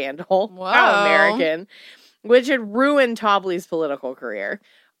office scandal. Wow. How American. Which had ruined Taubley's political career.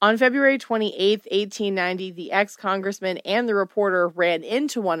 On February 28th, 1890, the ex-congressman and the reporter ran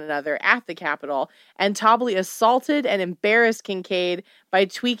into one another at the Capitol, and Taubley assaulted and embarrassed Kincaid by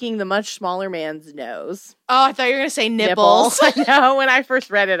tweaking the much smaller man's nose. Oh, I thought you were going to say nipples. I know. When I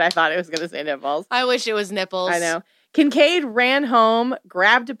first read it, I thought it was going to say nipples. I wish it was nipples. I know. Kincaid ran home,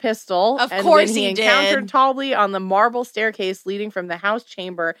 grabbed a pistol, of and course then he did. encountered Taubley on the marble staircase leading from the House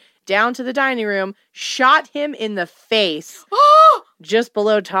chamber down to the dining room, shot him in the face just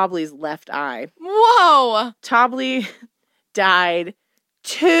below Taubley's left eye. Whoa! Taubley died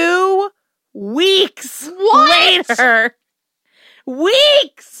 2 weeks What? later.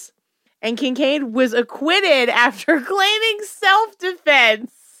 Weeks! And Kincaid was acquitted after claiming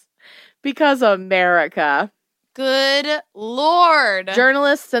self-defense because America. Good Lord.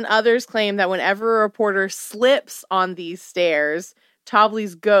 Journalists and others claim that whenever a reporter slips on these stairs,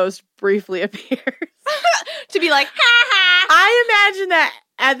 Tobley's ghost briefly appears. To be like, ha ha. I imagine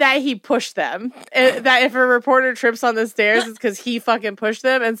that he pushed them. That if a reporter trips on the stairs, it's because he fucking pushed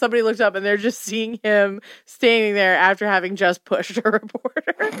them, and somebody looked up and they're just seeing him standing there after having just pushed a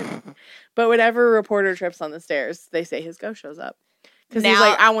reporter. But whenever a reporter trips on the stairs, they say his ghost shows up. Because he's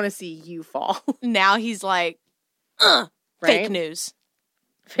like, I want to see you fall. Now he's like, right? fake news.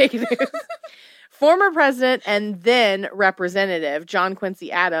 Fake news. Former president and then representative John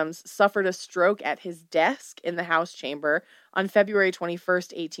Quincy Adams suffered a stroke at his desk in the House chamber on February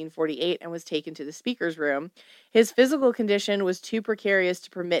 21st, 1848, and was taken to the Speaker's room. His physical condition was too precarious to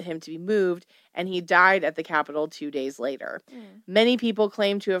permit him to be moved, and he died at the Capitol 2 days later. Many people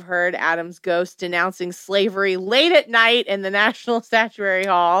claim to have heard Adams' ghost denouncing slavery late at night in the National Statuary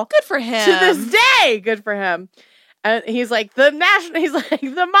Hall. Good for him. To this day, good for him. He's like the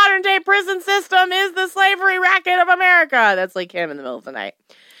modern day prison system is the slavery racket of America. That's like him in the middle of the night.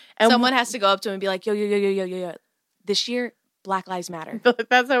 And someone has to go up to him and be like, yo. This year, Black Lives Matter.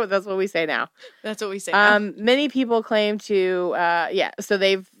 That's what we say now. That's what we say now. Many people claim to, so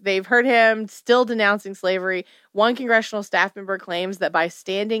they've heard him still denouncing slavery. One congressional staff member claims that by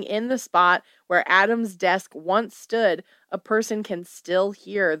standing in the spot where Adams' desk once stood, a person can still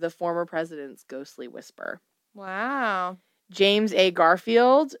hear the former president's ghostly whisper. Wow. James A.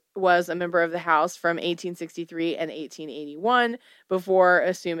 Garfield was a member of the House from 1863 and 1881 before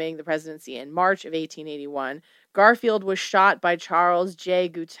assuming the presidency in March of 1881. Garfield was shot by Charles J.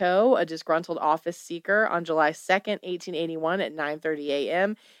 Guiteau, a disgruntled office seeker, on July 2nd, 1881 at 9:30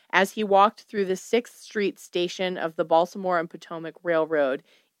 a.m. as he walked through the 6th Street station of the Baltimore and Potomac Railroad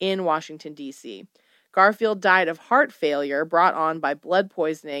in Washington, D.C. Garfield died of heart failure brought on by blood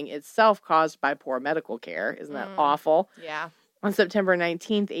poisoning, itself caused by poor medical care. Isn't that awful? Yeah. On September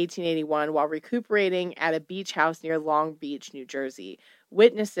 19th, 1881, while recuperating at a beach house near Long Beach, New Jersey.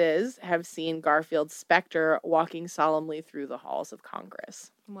 Witnesses have seen Garfield's specter walking solemnly through the halls of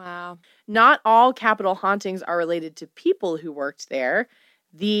Congress. Wow. Not all Capitol hauntings are related to people who worked there.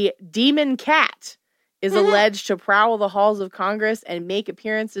 The Demon Cat is alleged to prowl the halls of Congress and make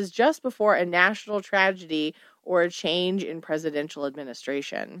appearances just before a national tragedy or a change in presidential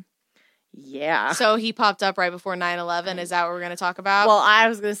administration. Yeah. So he popped up right before 9/11. Is that what we're going to talk about? Well, I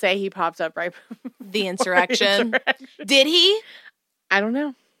was going to say he popped up right before the insurrection. Did he? I don't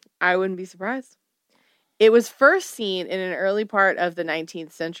know. I wouldn't be surprised. It was first seen in an early part of the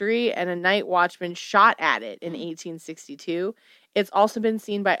 19th century, and a night watchman shot at it in 1862. It's also been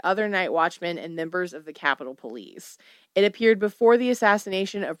seen by other night watchmen and members of the Capitol Police. It appeared before the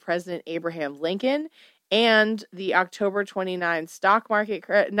assassination of President Abraham Lincoln and the October 1929 stock market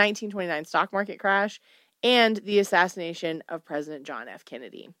crash and the assassination of President John F.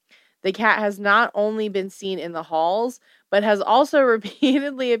 Kennedy. The cat has not only been seen in the halls, but has also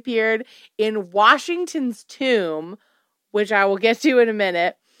repeatedly appeared in Washington's tomb, which I will get to in a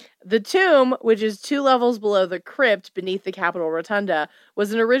minute. The tomb, which is 2 levels below the crypt beneath the Capitol Rotunda,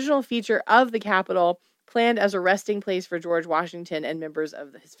 was an original feature of the Capitol, planned as a resting place for George Washington and members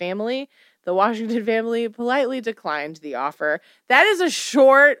of his family. The Washington family politely declined the offer. That is a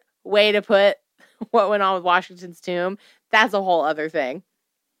short way to put what went on with Washington's tomb. That's a whole other thing.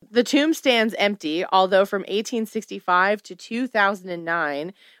 The tomb stands empty, although from 1865 to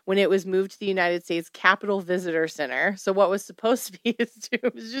 2009, when it was moved to the United States Capitol Visitor Center. So what was supposed to be his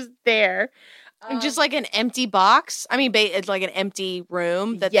tomb is just there. Just like an empty box? I mean, it's like an empty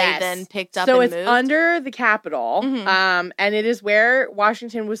room that Yes. they then picked up So and it's moved? under the Capitol, Mhm. and it is where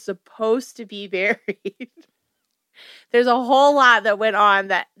Washington was supposed to be buried. There's a whole lot that went on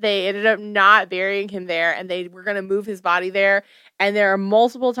that they ended up not burying him there, and they were going to move his body there. And there are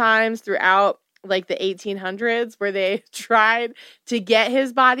multiple times throughout like the 1800s where they tried to get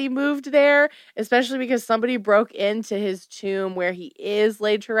his body moved there, especially because somebody broke into his tomb where he is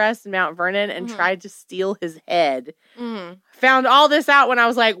laid to rest in Mount Vernon and tried to steal his head. Found all this out when I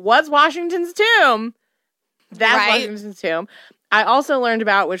was like, what's Washington's tomb? That's Right. Washington's tomb. I also learned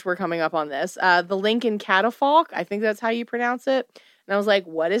about, which we're coming up on this, the Lincoln catafalque. I think that's how you pronounce it. And I was like,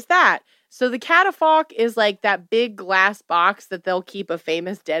 what is that? So the catafalque is like that big glass box that they'll keep a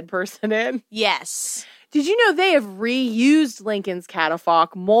famous dead person in. Yes. Did you know they have reused Lincoln's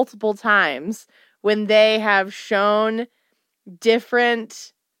catafalque multiple times when they have shown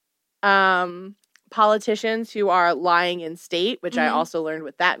different politicians who are lying in state, which I also learned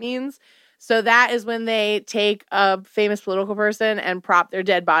what that means. So that is when they take a famous political person and prop their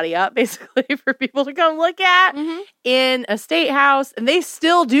dead body up, basically, for people to come look at in a state house. And they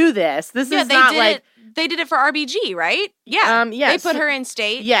still do this. This is not like... They did it for RBG, right? Yeah. Yes. They put her in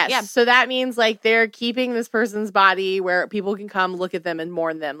state. Yes. Yeah. So that means like they're keeping this person's body where people can come look at them and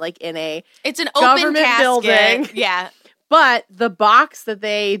mourn them, like in a It's an open government casket. building. Yeah. But the box that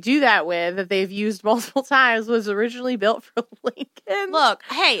they do that with, that they've used multiple times, was originally built for Lincoln. Look,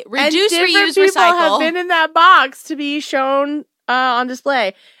 hey, reduce, and reuse, people recycle. have been in that box to be shown on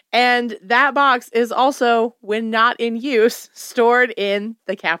display. And that box is also, when not in use, stored in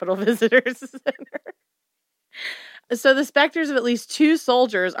the Capitol Visitors Center. So the specters of at least 2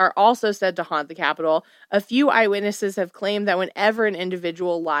 soldiers are also said to haunt the Capitol. A few eyewitnesses have claimed that whenever an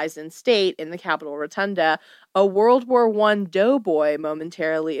individual lies in state in the Capitol Rotunda, a World War I doughboy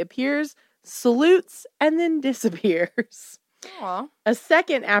momentarily appears, salutes, and then disappears. Aww. A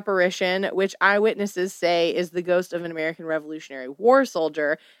second apparition, which eyewitnesses say is the ghost of an American Revolutionary War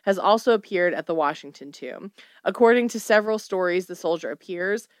soldier, has also appeared at the Washington Tomb. According to several stories, the soldier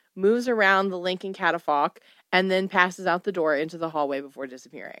appears, moves around the Lincoln catafalque, and then passes out the door into the hallway before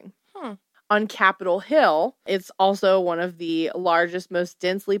disappearing. On Capitol Hill, it's also one of the largest, most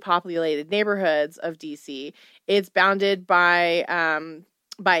densely populated neighborhoods of D.C. It's bounded by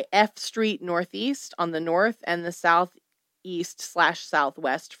F Street Northeast on the north and the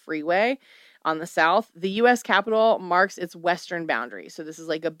Southeast/Southwest Freeway on the south. The U.S. Capitol marks its western boundary. So this is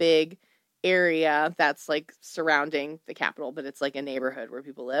like a big area that's like surrounding the Capitol, but it's like a neighborhood where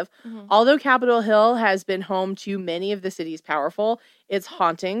people live. Although Capitol Hill has been home to many of the city's powerful, its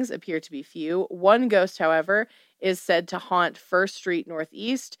hauntings appear to be few. One ghost, however, is said to haunt First Street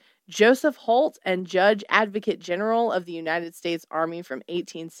Northeast. Joseph Holt, and Judge Advocate General of the United States Army from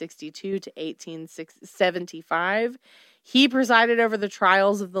 1862 to 1875. He presided over the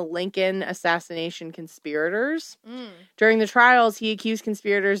trials of the Lincoln assassination conspirators. During the trials, he accused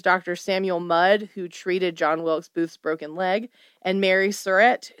conspirators Dr. Samuel Mudd, who treated John Wilkes Booth's broken leg, and Mary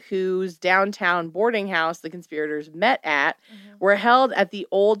Surratt, whose downtown boarding house the conspirators met at, were held at the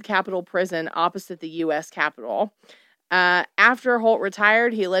old Capitol Prison opposite the U.S. Capitol. After Holt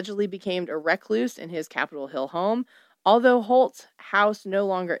retired, he allegedly became a recluse in his Capitol Hill home. Although Holt's house no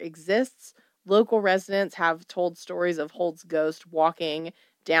longer exists, local residents have told stories of Holt's ghost walking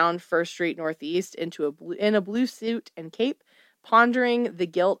down First Street Northeast in a blue suit and cape, pondering the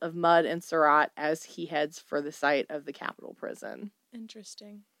guilt of Mudd and Surratt as he heads for the site of the Capitol Prison.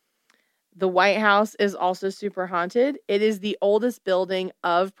 Interesting. The White House is also super haunted. It is the oldest building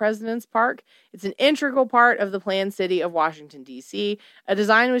of President's Park. It's an integral part of the planned city of Washington, D.C. A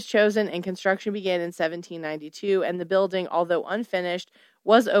design was chosen and construction began in 1792, and the building, although unfinished,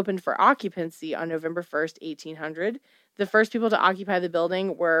 was opened for occupancy on November 1st, 1800. The first people to occupy the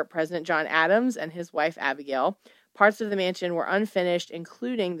building were President John Adams and his wife Abigail. Parts of the mansion were unfinished,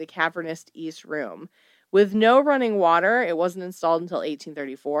 including the cavernous East Room. With no running water, it wasn't installed until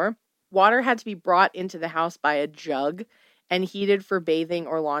 1834. Water had to be brought into the house by a jug and heated for bathing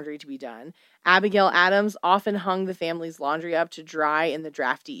or laundry to be done. Abigail Adams often hung the family's laundry up to dry in the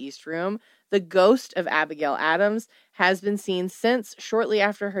drafty East Room. The ghost of Abigail Adams has been seen since, shortly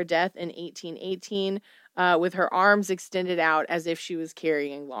after her death in 1818, with her arms extended out as if she was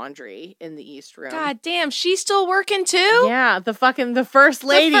carrying laundry in the East Room. God damn, she's still working too? Yeah, the first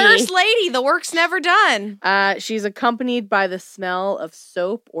lady. The first lady. The work's never done. She's accompanied by the smell of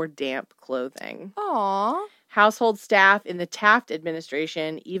soap or damp clothing. Aww. Household staff in the Taft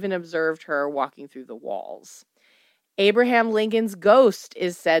administration even observed her walking through the walls. Abraham Lincoln's ghost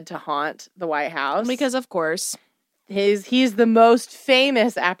is said to haunt the White House. Because, of course. He's the most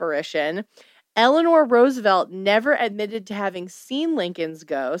famous apparition. Eleanor Roosevelt never admitted to having seen Lincoln's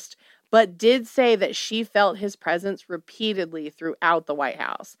ghost, but did say that she felt his presence repeatedly throughout the White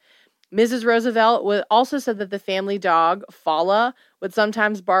House. Mrs. Roosevelt also said that the family dog, Fala, would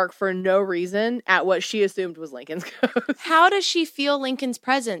sometimes bark for no reason at what she assumed was Lincoln's ghost. How does she feel Lincoln's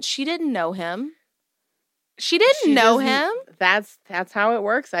presence? She didn't know him. She didn't know him. That's how it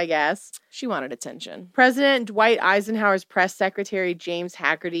works, I guess. She wanted attention. President Dwight Eisenhower's press secretary, James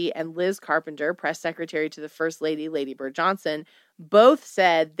Haggerty, and Liz Carpenter, press secretary to the First Lady, Lady Bird Johnson, both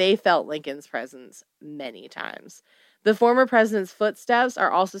said they felt Lincoln's presence many times. The former president's footsteps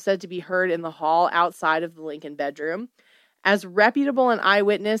are also said to be heard in the hall outside of the Lincoln bedroom. As reputable an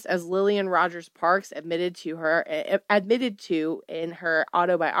eyewitness as Lillian Rogers Parks admitted to in her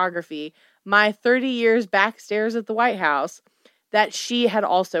autobiography, My 30 Years Backstairs at the White House, that she had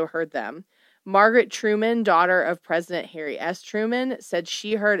also heard them. Margaret Truman, daughter of President Harry S. Truman, said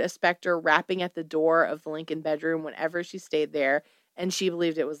she heard a specter rapping at the door of the Lincoln bedroom whenever she stayed there and she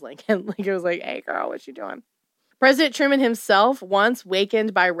believed it was Lincoln. Like, it was like, hey, girl, what you doing? President Truman himself once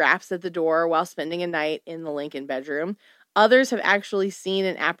wakened by raps at the door while spending a night in the Lincoln bedroom. Others have actually seen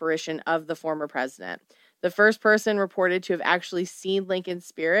an apparition of the former president. The first person reported to have actually seen Lincoln's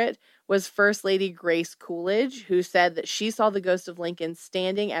spirit was First Lady Grace Coolidge, who said that she saw the ghost of Lincoln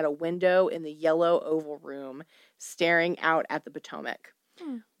standing at a window in the Yellow Oval Room, staring out at the Potomac.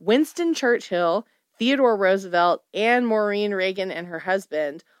 Winston Churchill, Theodore Roosevelt, and Maureen Reagan and her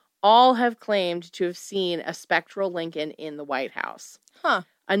husband all have claimed to have seen a spectral Lincoln in the White House. Huh.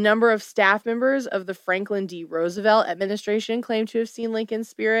 A number of staff members of the Franklin D. Roosevelt administration claimed to have seen Lincoln's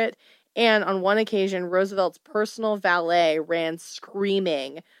spirit, and on one occasion, Roosevelt's personal valet ran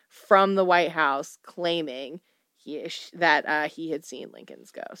screaming from the White House, claiming that he had seen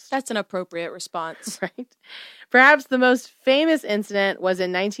Lincoln's ghost. That's an appropriate response. Right? Perhaps the most famous incident was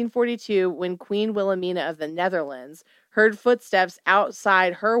in 1942 when Queen Wilhelmina of the Netherlands heard footsteps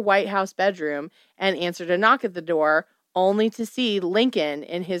outside her White House bedroom and answered a knock at the door, only to see Lincoln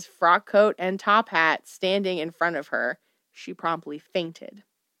in his frock coat and top hat standing in front of her. She promptly fainted.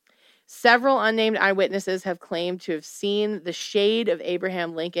 Several unnamed eyewitnesses have claimed to have seen the shade of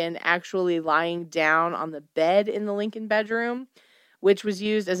Abraham Lincoln actually lying down on the bed in the Lincoln bedroom, which was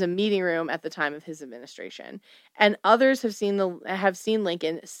used as a meeting room at the time of his administration. And others have seen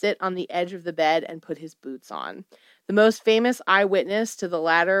Lincoln sit on the edge of the bed and put his boots on. The most famous eyewitness to the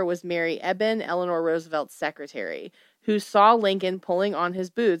latter was Mary Eben, Eleanor Roosevelt's secretary, who saw Lincoln pulling on his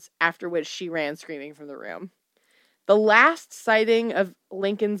boots, after which she ran screaming from the room. The last sighting of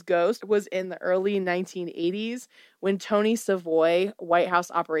Lincoln's ghost was in the early 1980s when Tony Savoy, White House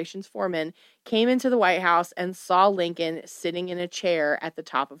operations foreman, came into the White House and saw Lincoln sitting in a chair at the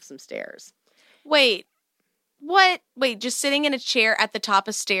top of some stairs. Wait, what? Wait, just sitting in a chair at the top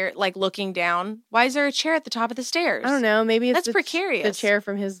of stairs, like looking down? Why is there a chair at the top of the stairs? I don't know. Maybe it's That's precarious. The chair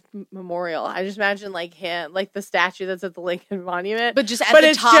from his memorial. I just imagine like him, like the statue that's at the Lincoln Monument. But just at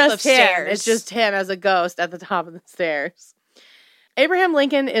the top of stairs. It's just him as a ghost at the top of the stairs. Abraham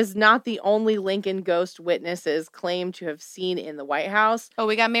Lincoln is not the only Lincoln ghost witnesses claimed to have seen in the White House. Oh,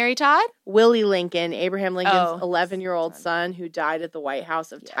 we got Mary Todd? Willie Lincoln, Abraham Lincoln's 11-year-old son who died at the White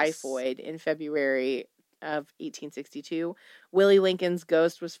House of typhoid in February of 1862. Willie Lincoln's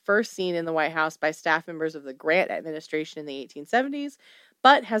ghost was first seen in the White House by staff members of the Grant administration in the 1870s,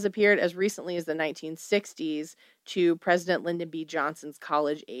 but has appeared as recently as the 1960s to President Lyndon B. Johnson's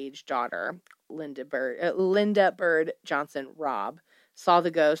college-age daughter, Linda Bird Johnson. Robb saw the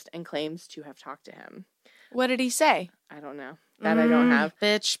ghost and claims to have talked to him. What did he say? I don't know. That I don't have.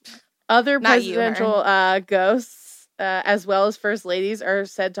 Bitch. Other presidential ghosts, as well as first ladies, are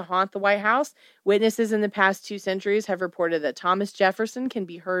said to haunt the White House. Witnesses in the past 2 centuries have reported that Thomas Jefferson can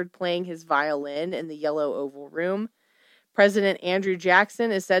be heard playing his violin in the Yellow Oval Room. President Andrew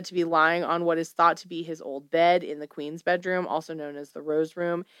Jackson is said to be lying on what is thought to be his old bed in the Queen's bedroom, also known as the Rose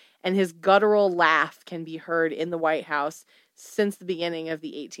Room, and his guttural laugh can be heard in the White House since the beginning of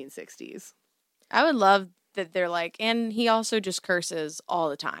the 1860s. I would love that they're like, and he also just curses all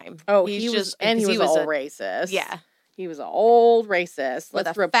the time. Oh, he was an old racist. Yeah. He was an old racist. With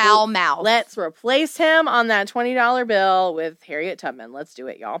a foul mouth. Let's replace him on that $20 bill with Harriet Tubman. Let's do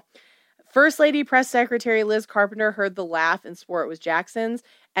it, y'all. First Lady Press Secretary Liz Carpenter heard the laugh and swore it was Jackson's,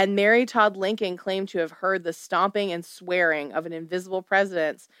 and Mary Todd Lincoln claimed to have heard the stomping and swearing of an invisible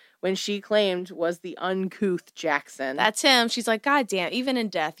president when she claimed was the uncouth Jackson. That's him. She's like, God damn, even in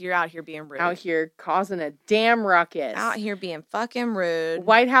death, you're out here being rude. Out here causing a damn ruckus. Out here being fucking rude.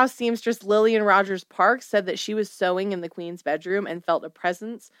 White House seamstress Lillian Rogers Parks said that she was sewing in the Queen's bedroom and felt a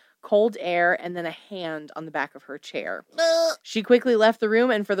presence, cold air, and then a hand on the back of her chair. She quickly left the room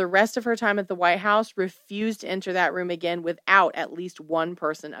and for the rest of her time at the White House refused to enter that room again without at least one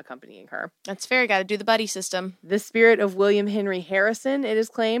person accompanying her. That's fair. Got to do the buddy system. The spirit of William Henry Harrison, it is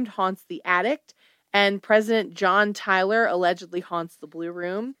claimed, haunts the attic, and President John Tyler allegedly haunts the Blue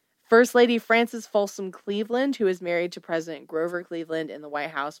Room. First Lady Frances Folsom Cleveland, who is married to President Grover Cleveland in the White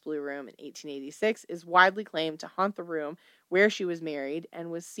House Blue Room in 1886, is widely claimed to haunt the room where she was married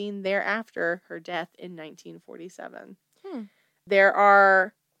and was seen there after her death in 1947. There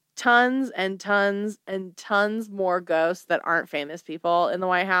are tons and tons and tons more ghosts that aren't famous people in the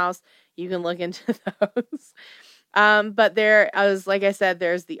White House. You can look into those. But there, as like I said,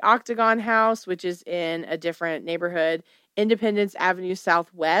 there's the Octagon House, which is in a different neighborhood, Independence Avenue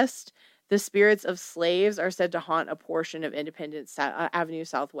Southwest. The spirits of slaves are said to haunt a portion of Independence Avenue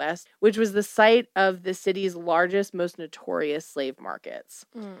Southwest, which was the site of the city's largest, most notorious slave markets.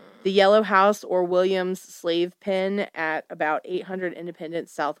 The Yellow House, or Williams Slave Pen, at about 800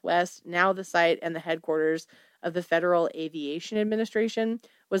 Independence Southwest, now the site and the headquarters of the Federal Aviation Administration,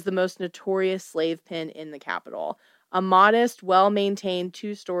 was the most notorious slave pen in the capital. A modest, well-maintained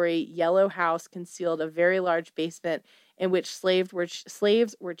 2-story yellow house concealed a very large basement in which slaves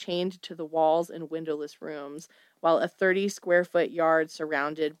were chained to the walls in windowless rooms, while a 30-square-foot yard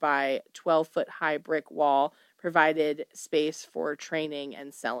surrounded by 12-foot-high brick wall provided space for training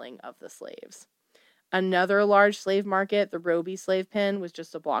and selling of the slaves. Another large slave market, the Roby Slave Pen, was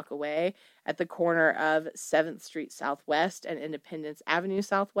just a block away at the corner of 7th Street Southwest and Independence Avenue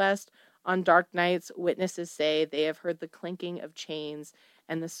Southwest. On dark nights, witnesses say they have heard the clinking of chains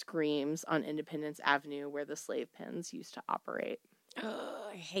and the screams on Independence Avenue where the slave pens used to operate.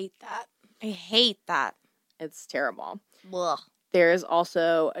 I hate that. I hate that. It's terrible. Ugh. There is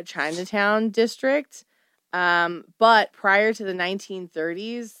also a Chinatown district, but prior to the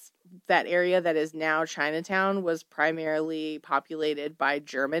 1930s, that area that is now Chinatown was primarily populated by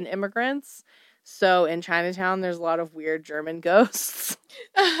German immigrants. So in Chinatown, there's a lot of weird German ghosts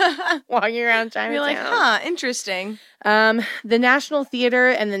walking around Chinatown. You're like, interesting. The National Theater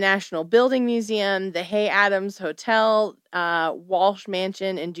and the National Building Museum, the Hay Adams Hotel, Walsh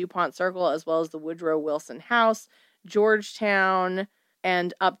Mansion in DuPont Circle, as well as the Woodrow Wilson House, Georgetown,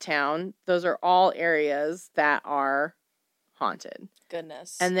 and Uptown. Those are all areas that are haunted.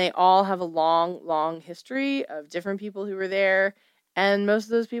 Goodness. And they all have a long, long history of different people who were there. And most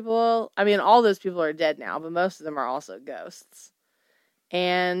of those people, I mean, all those people are dead now, but most of them are also ghosts.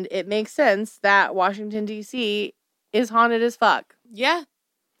 And it makes sense that Washington, D.C. is haunted as fuck. Yeah.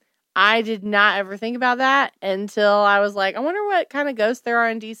 I did not ever think about that until I was like, I wonder what kind of ghosts there are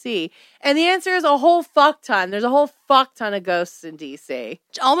in D.C. And the answer is a whole fuck ton. There's a whole fuck ton of ghosts in D.C.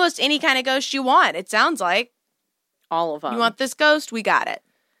 Almost any kind of ghost you want, it sounds like. All of them. You want this ghost? We got it.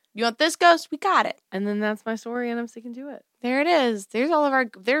 You want this ghost? We got it. And then that's my story, and I'm sticking to it. There it is. There are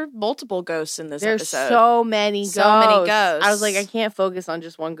multiple ghosts in this There's episode. so many ghosts. So many ghosts. I was like, I can't focus on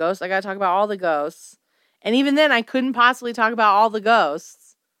just one ghost. I gotta talk about all the ghosts. And even then, I couldn't possibly talk about all the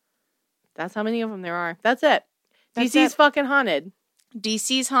ghosts. That's how many of them there are. That's it. DC's fucking haunted.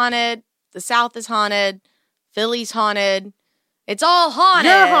 DC's haunted. The South is haunted. Philly's haunted. It's all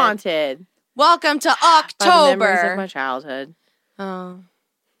haunted. You're haunted. Welcome to By the October. memories of my childhood. Oh.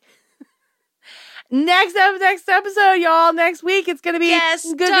 Next episode, y'all. Next week, it's going to be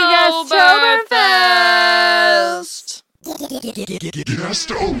Guestoberfest.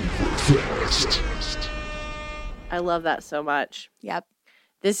 Guestoberfest. I love that so much. Yep.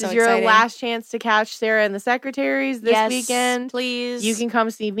 This So is your exciting. last chance to catch Sarah and the Secretaries this weekend. Please. You can come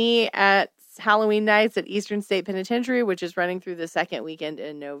see me at Halloween Nights at Eastern State Penitentiary, which is running through the second weekend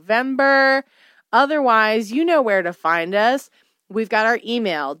in November. Otherwise, you know where to find us. We've got our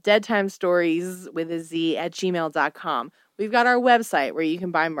email, deadtimestories@gmail.com. We've got our website where you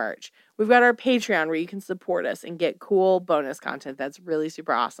can buy merch. We've got our Patreon where you can support us and get cool bonus content that's really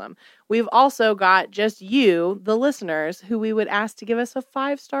super awesome. We've also got just you, the listeners, who we would ask to give us a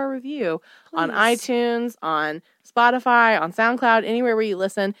 5-star review on iTunes, on Spotify, on SoundCloud, anywhere where you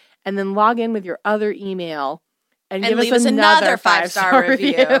listen, and then log in with your other email and give leave us us another another 5-star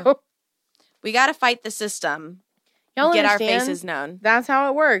review. We got to fight the system. Y'all Get understand? our faces known. That's how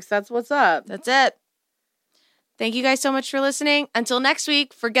it works. That's what's up. That's it. Thank you guys so much for listening. Until next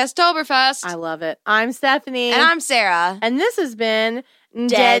week for Guestoberfest. I love it. I'm Stephanie. And I'm Sarah. And this has been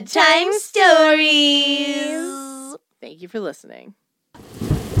Dead Time Stories. Thank you for listening.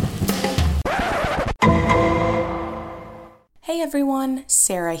 Hey everyone,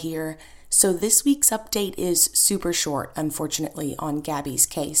 Sarah here. So this week's update is super short, unfortunately, on Gabby's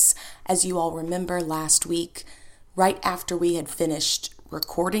case. As you all remember last week, right after we had finished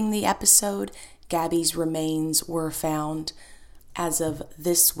recording the episode, Gabby's remains were found. As of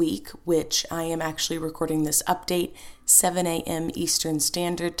this week, which I am actually recording this update, 7 a.m. Eastern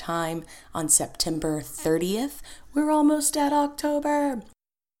Standard Time on September 30th. We're almost at October.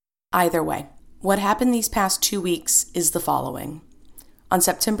 Either way, what happened these past 2 weeks is the following. On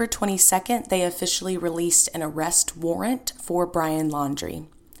September 22nd, they officially released an arrest warrant for Brian Laundrie.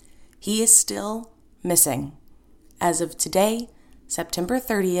 He is still missing. As of today, September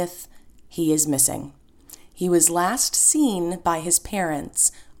 30th, he is missing. He was last seen by his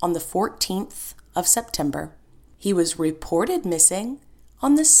parents on the 14th of September. He was reported missing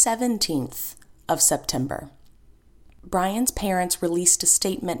on the 17th of September. Brian's parents released a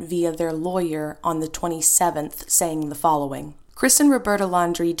statement via their lawyer on the 27th saying the following. Chris and Roberta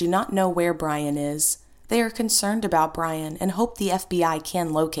Laundrie do not know where Brian is. They are concerned about Brian and hope the FBI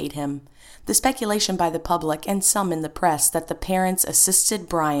can locate him. The speculation by the public and some in the press that the parents assisted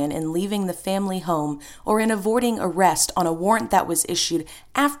Brian in leaving the family home or in avoiding arrest on a warrant that was issued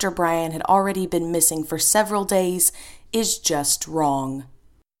after Brian had already been missing for several days is just wrong.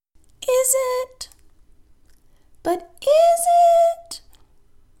 Is it? But is it?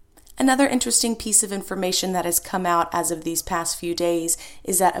 Another interesting piece of information that has come out as of these past few days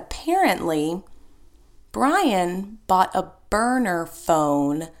is that apparently Brian bought a burner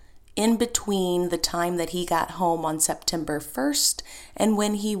phone in between the time that he got home on September 1st and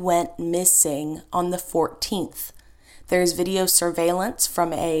when he went missing on the 14th. There's video surveillance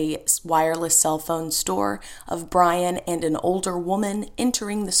from a wireless cell phone store of Brian and an older woman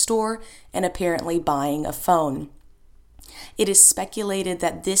entering the store and apparently buying a phone. It is speculated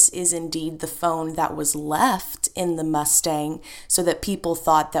that this is indeed the phone that was left in the Mustang, so that people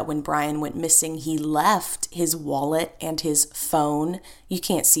thought that when Brian went missing, he left his wallet and his phone. You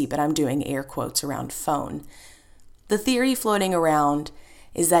can't see, but I'm doing air quotes around phone. The theory floating around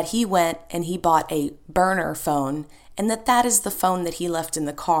is that he went and he bought a burner phone, and that is the phone that he left in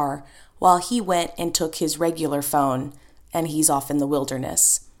the car, while he went and took his regular phone, and he's off in the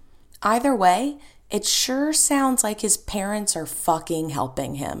wilderness. Either way, it sure sounds like his parents are fucking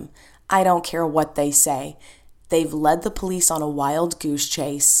helping him. I don't care what they say. They've led the police on a wild goose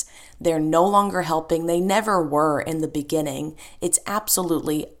chase. They're no longer helping. They never were in the beginning. It's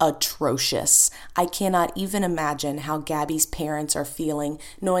absolutely atrocious. I cannot even imagine how Gabby's parents are feeling,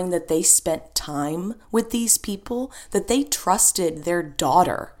 knowing that they spent time with these people, that they trusted their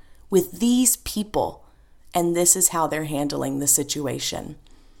daughter with these people, and this is how they're handling the situation.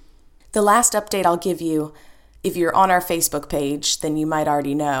 The last update I'll give you, if you're on our Facebook page, then you might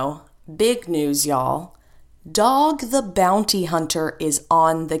already know. Big news, y'all. Dog the Bounty Hunter is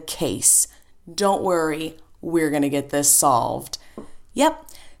on the case. Don't worry, we're going to get this solved. Yep,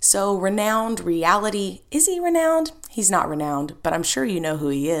 so renowned reality, is he renowned? He's not renowned, but I'm sure you know who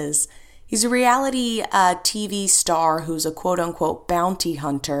he is. He's a reality TV star who's a quote-unquote bounty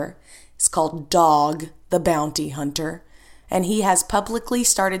hunter. It's called Dog the Bounty Hunter. And he has publicly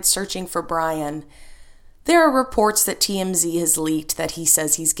started searching for Brian. There are reports that TMZ has leaked that he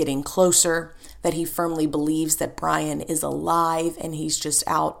says he's getting closer, that he firmly believes that Brian is alive and he's just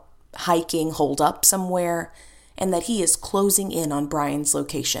out hiking, holed up somewhere, and that he is closing in on Brian's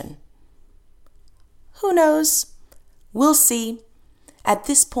location. Who knows? We'll see. At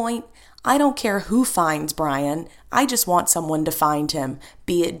this point, I don't care who finds Brian. I just want someone to find him,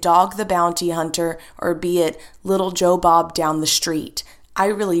 be it Dog the Bounty Hunter or be it Little Joe Bob down the street. I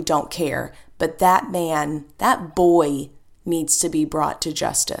really don't care, but that man, that boy, needs to be brought to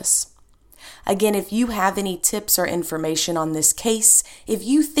justice. Again, if you have any tips or information on this case, if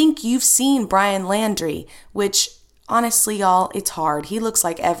you think you've seen Brian Laundrie, which honestly, y'all, it's hard. He looks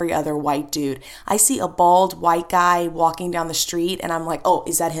like every other white dude. I see a bald white guy walking down the street and I'm like, oh,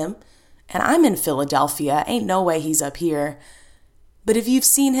 is that him? And I'm in Philadelphia. Ain't no way he's up here. But if you've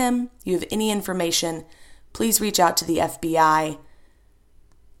seen him, you have any information, please reach out to the FBI.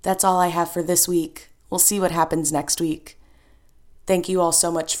 That's all I have for this week. We'll see what happens next week. Thank you all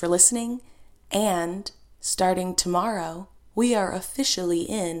so much for listening. And starting tomorrow, we are officially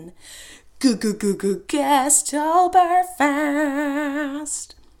in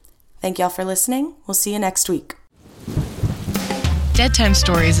Gastoberfest. Thank y'all for listening. We'll see you next week. Dead Time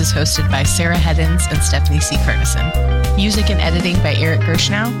Stories is hosted by Sarah Heddens and Stephanie C. Kernison. Music and editing by Eric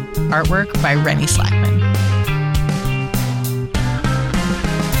Gershnow. Artwork by Rennie Slackman.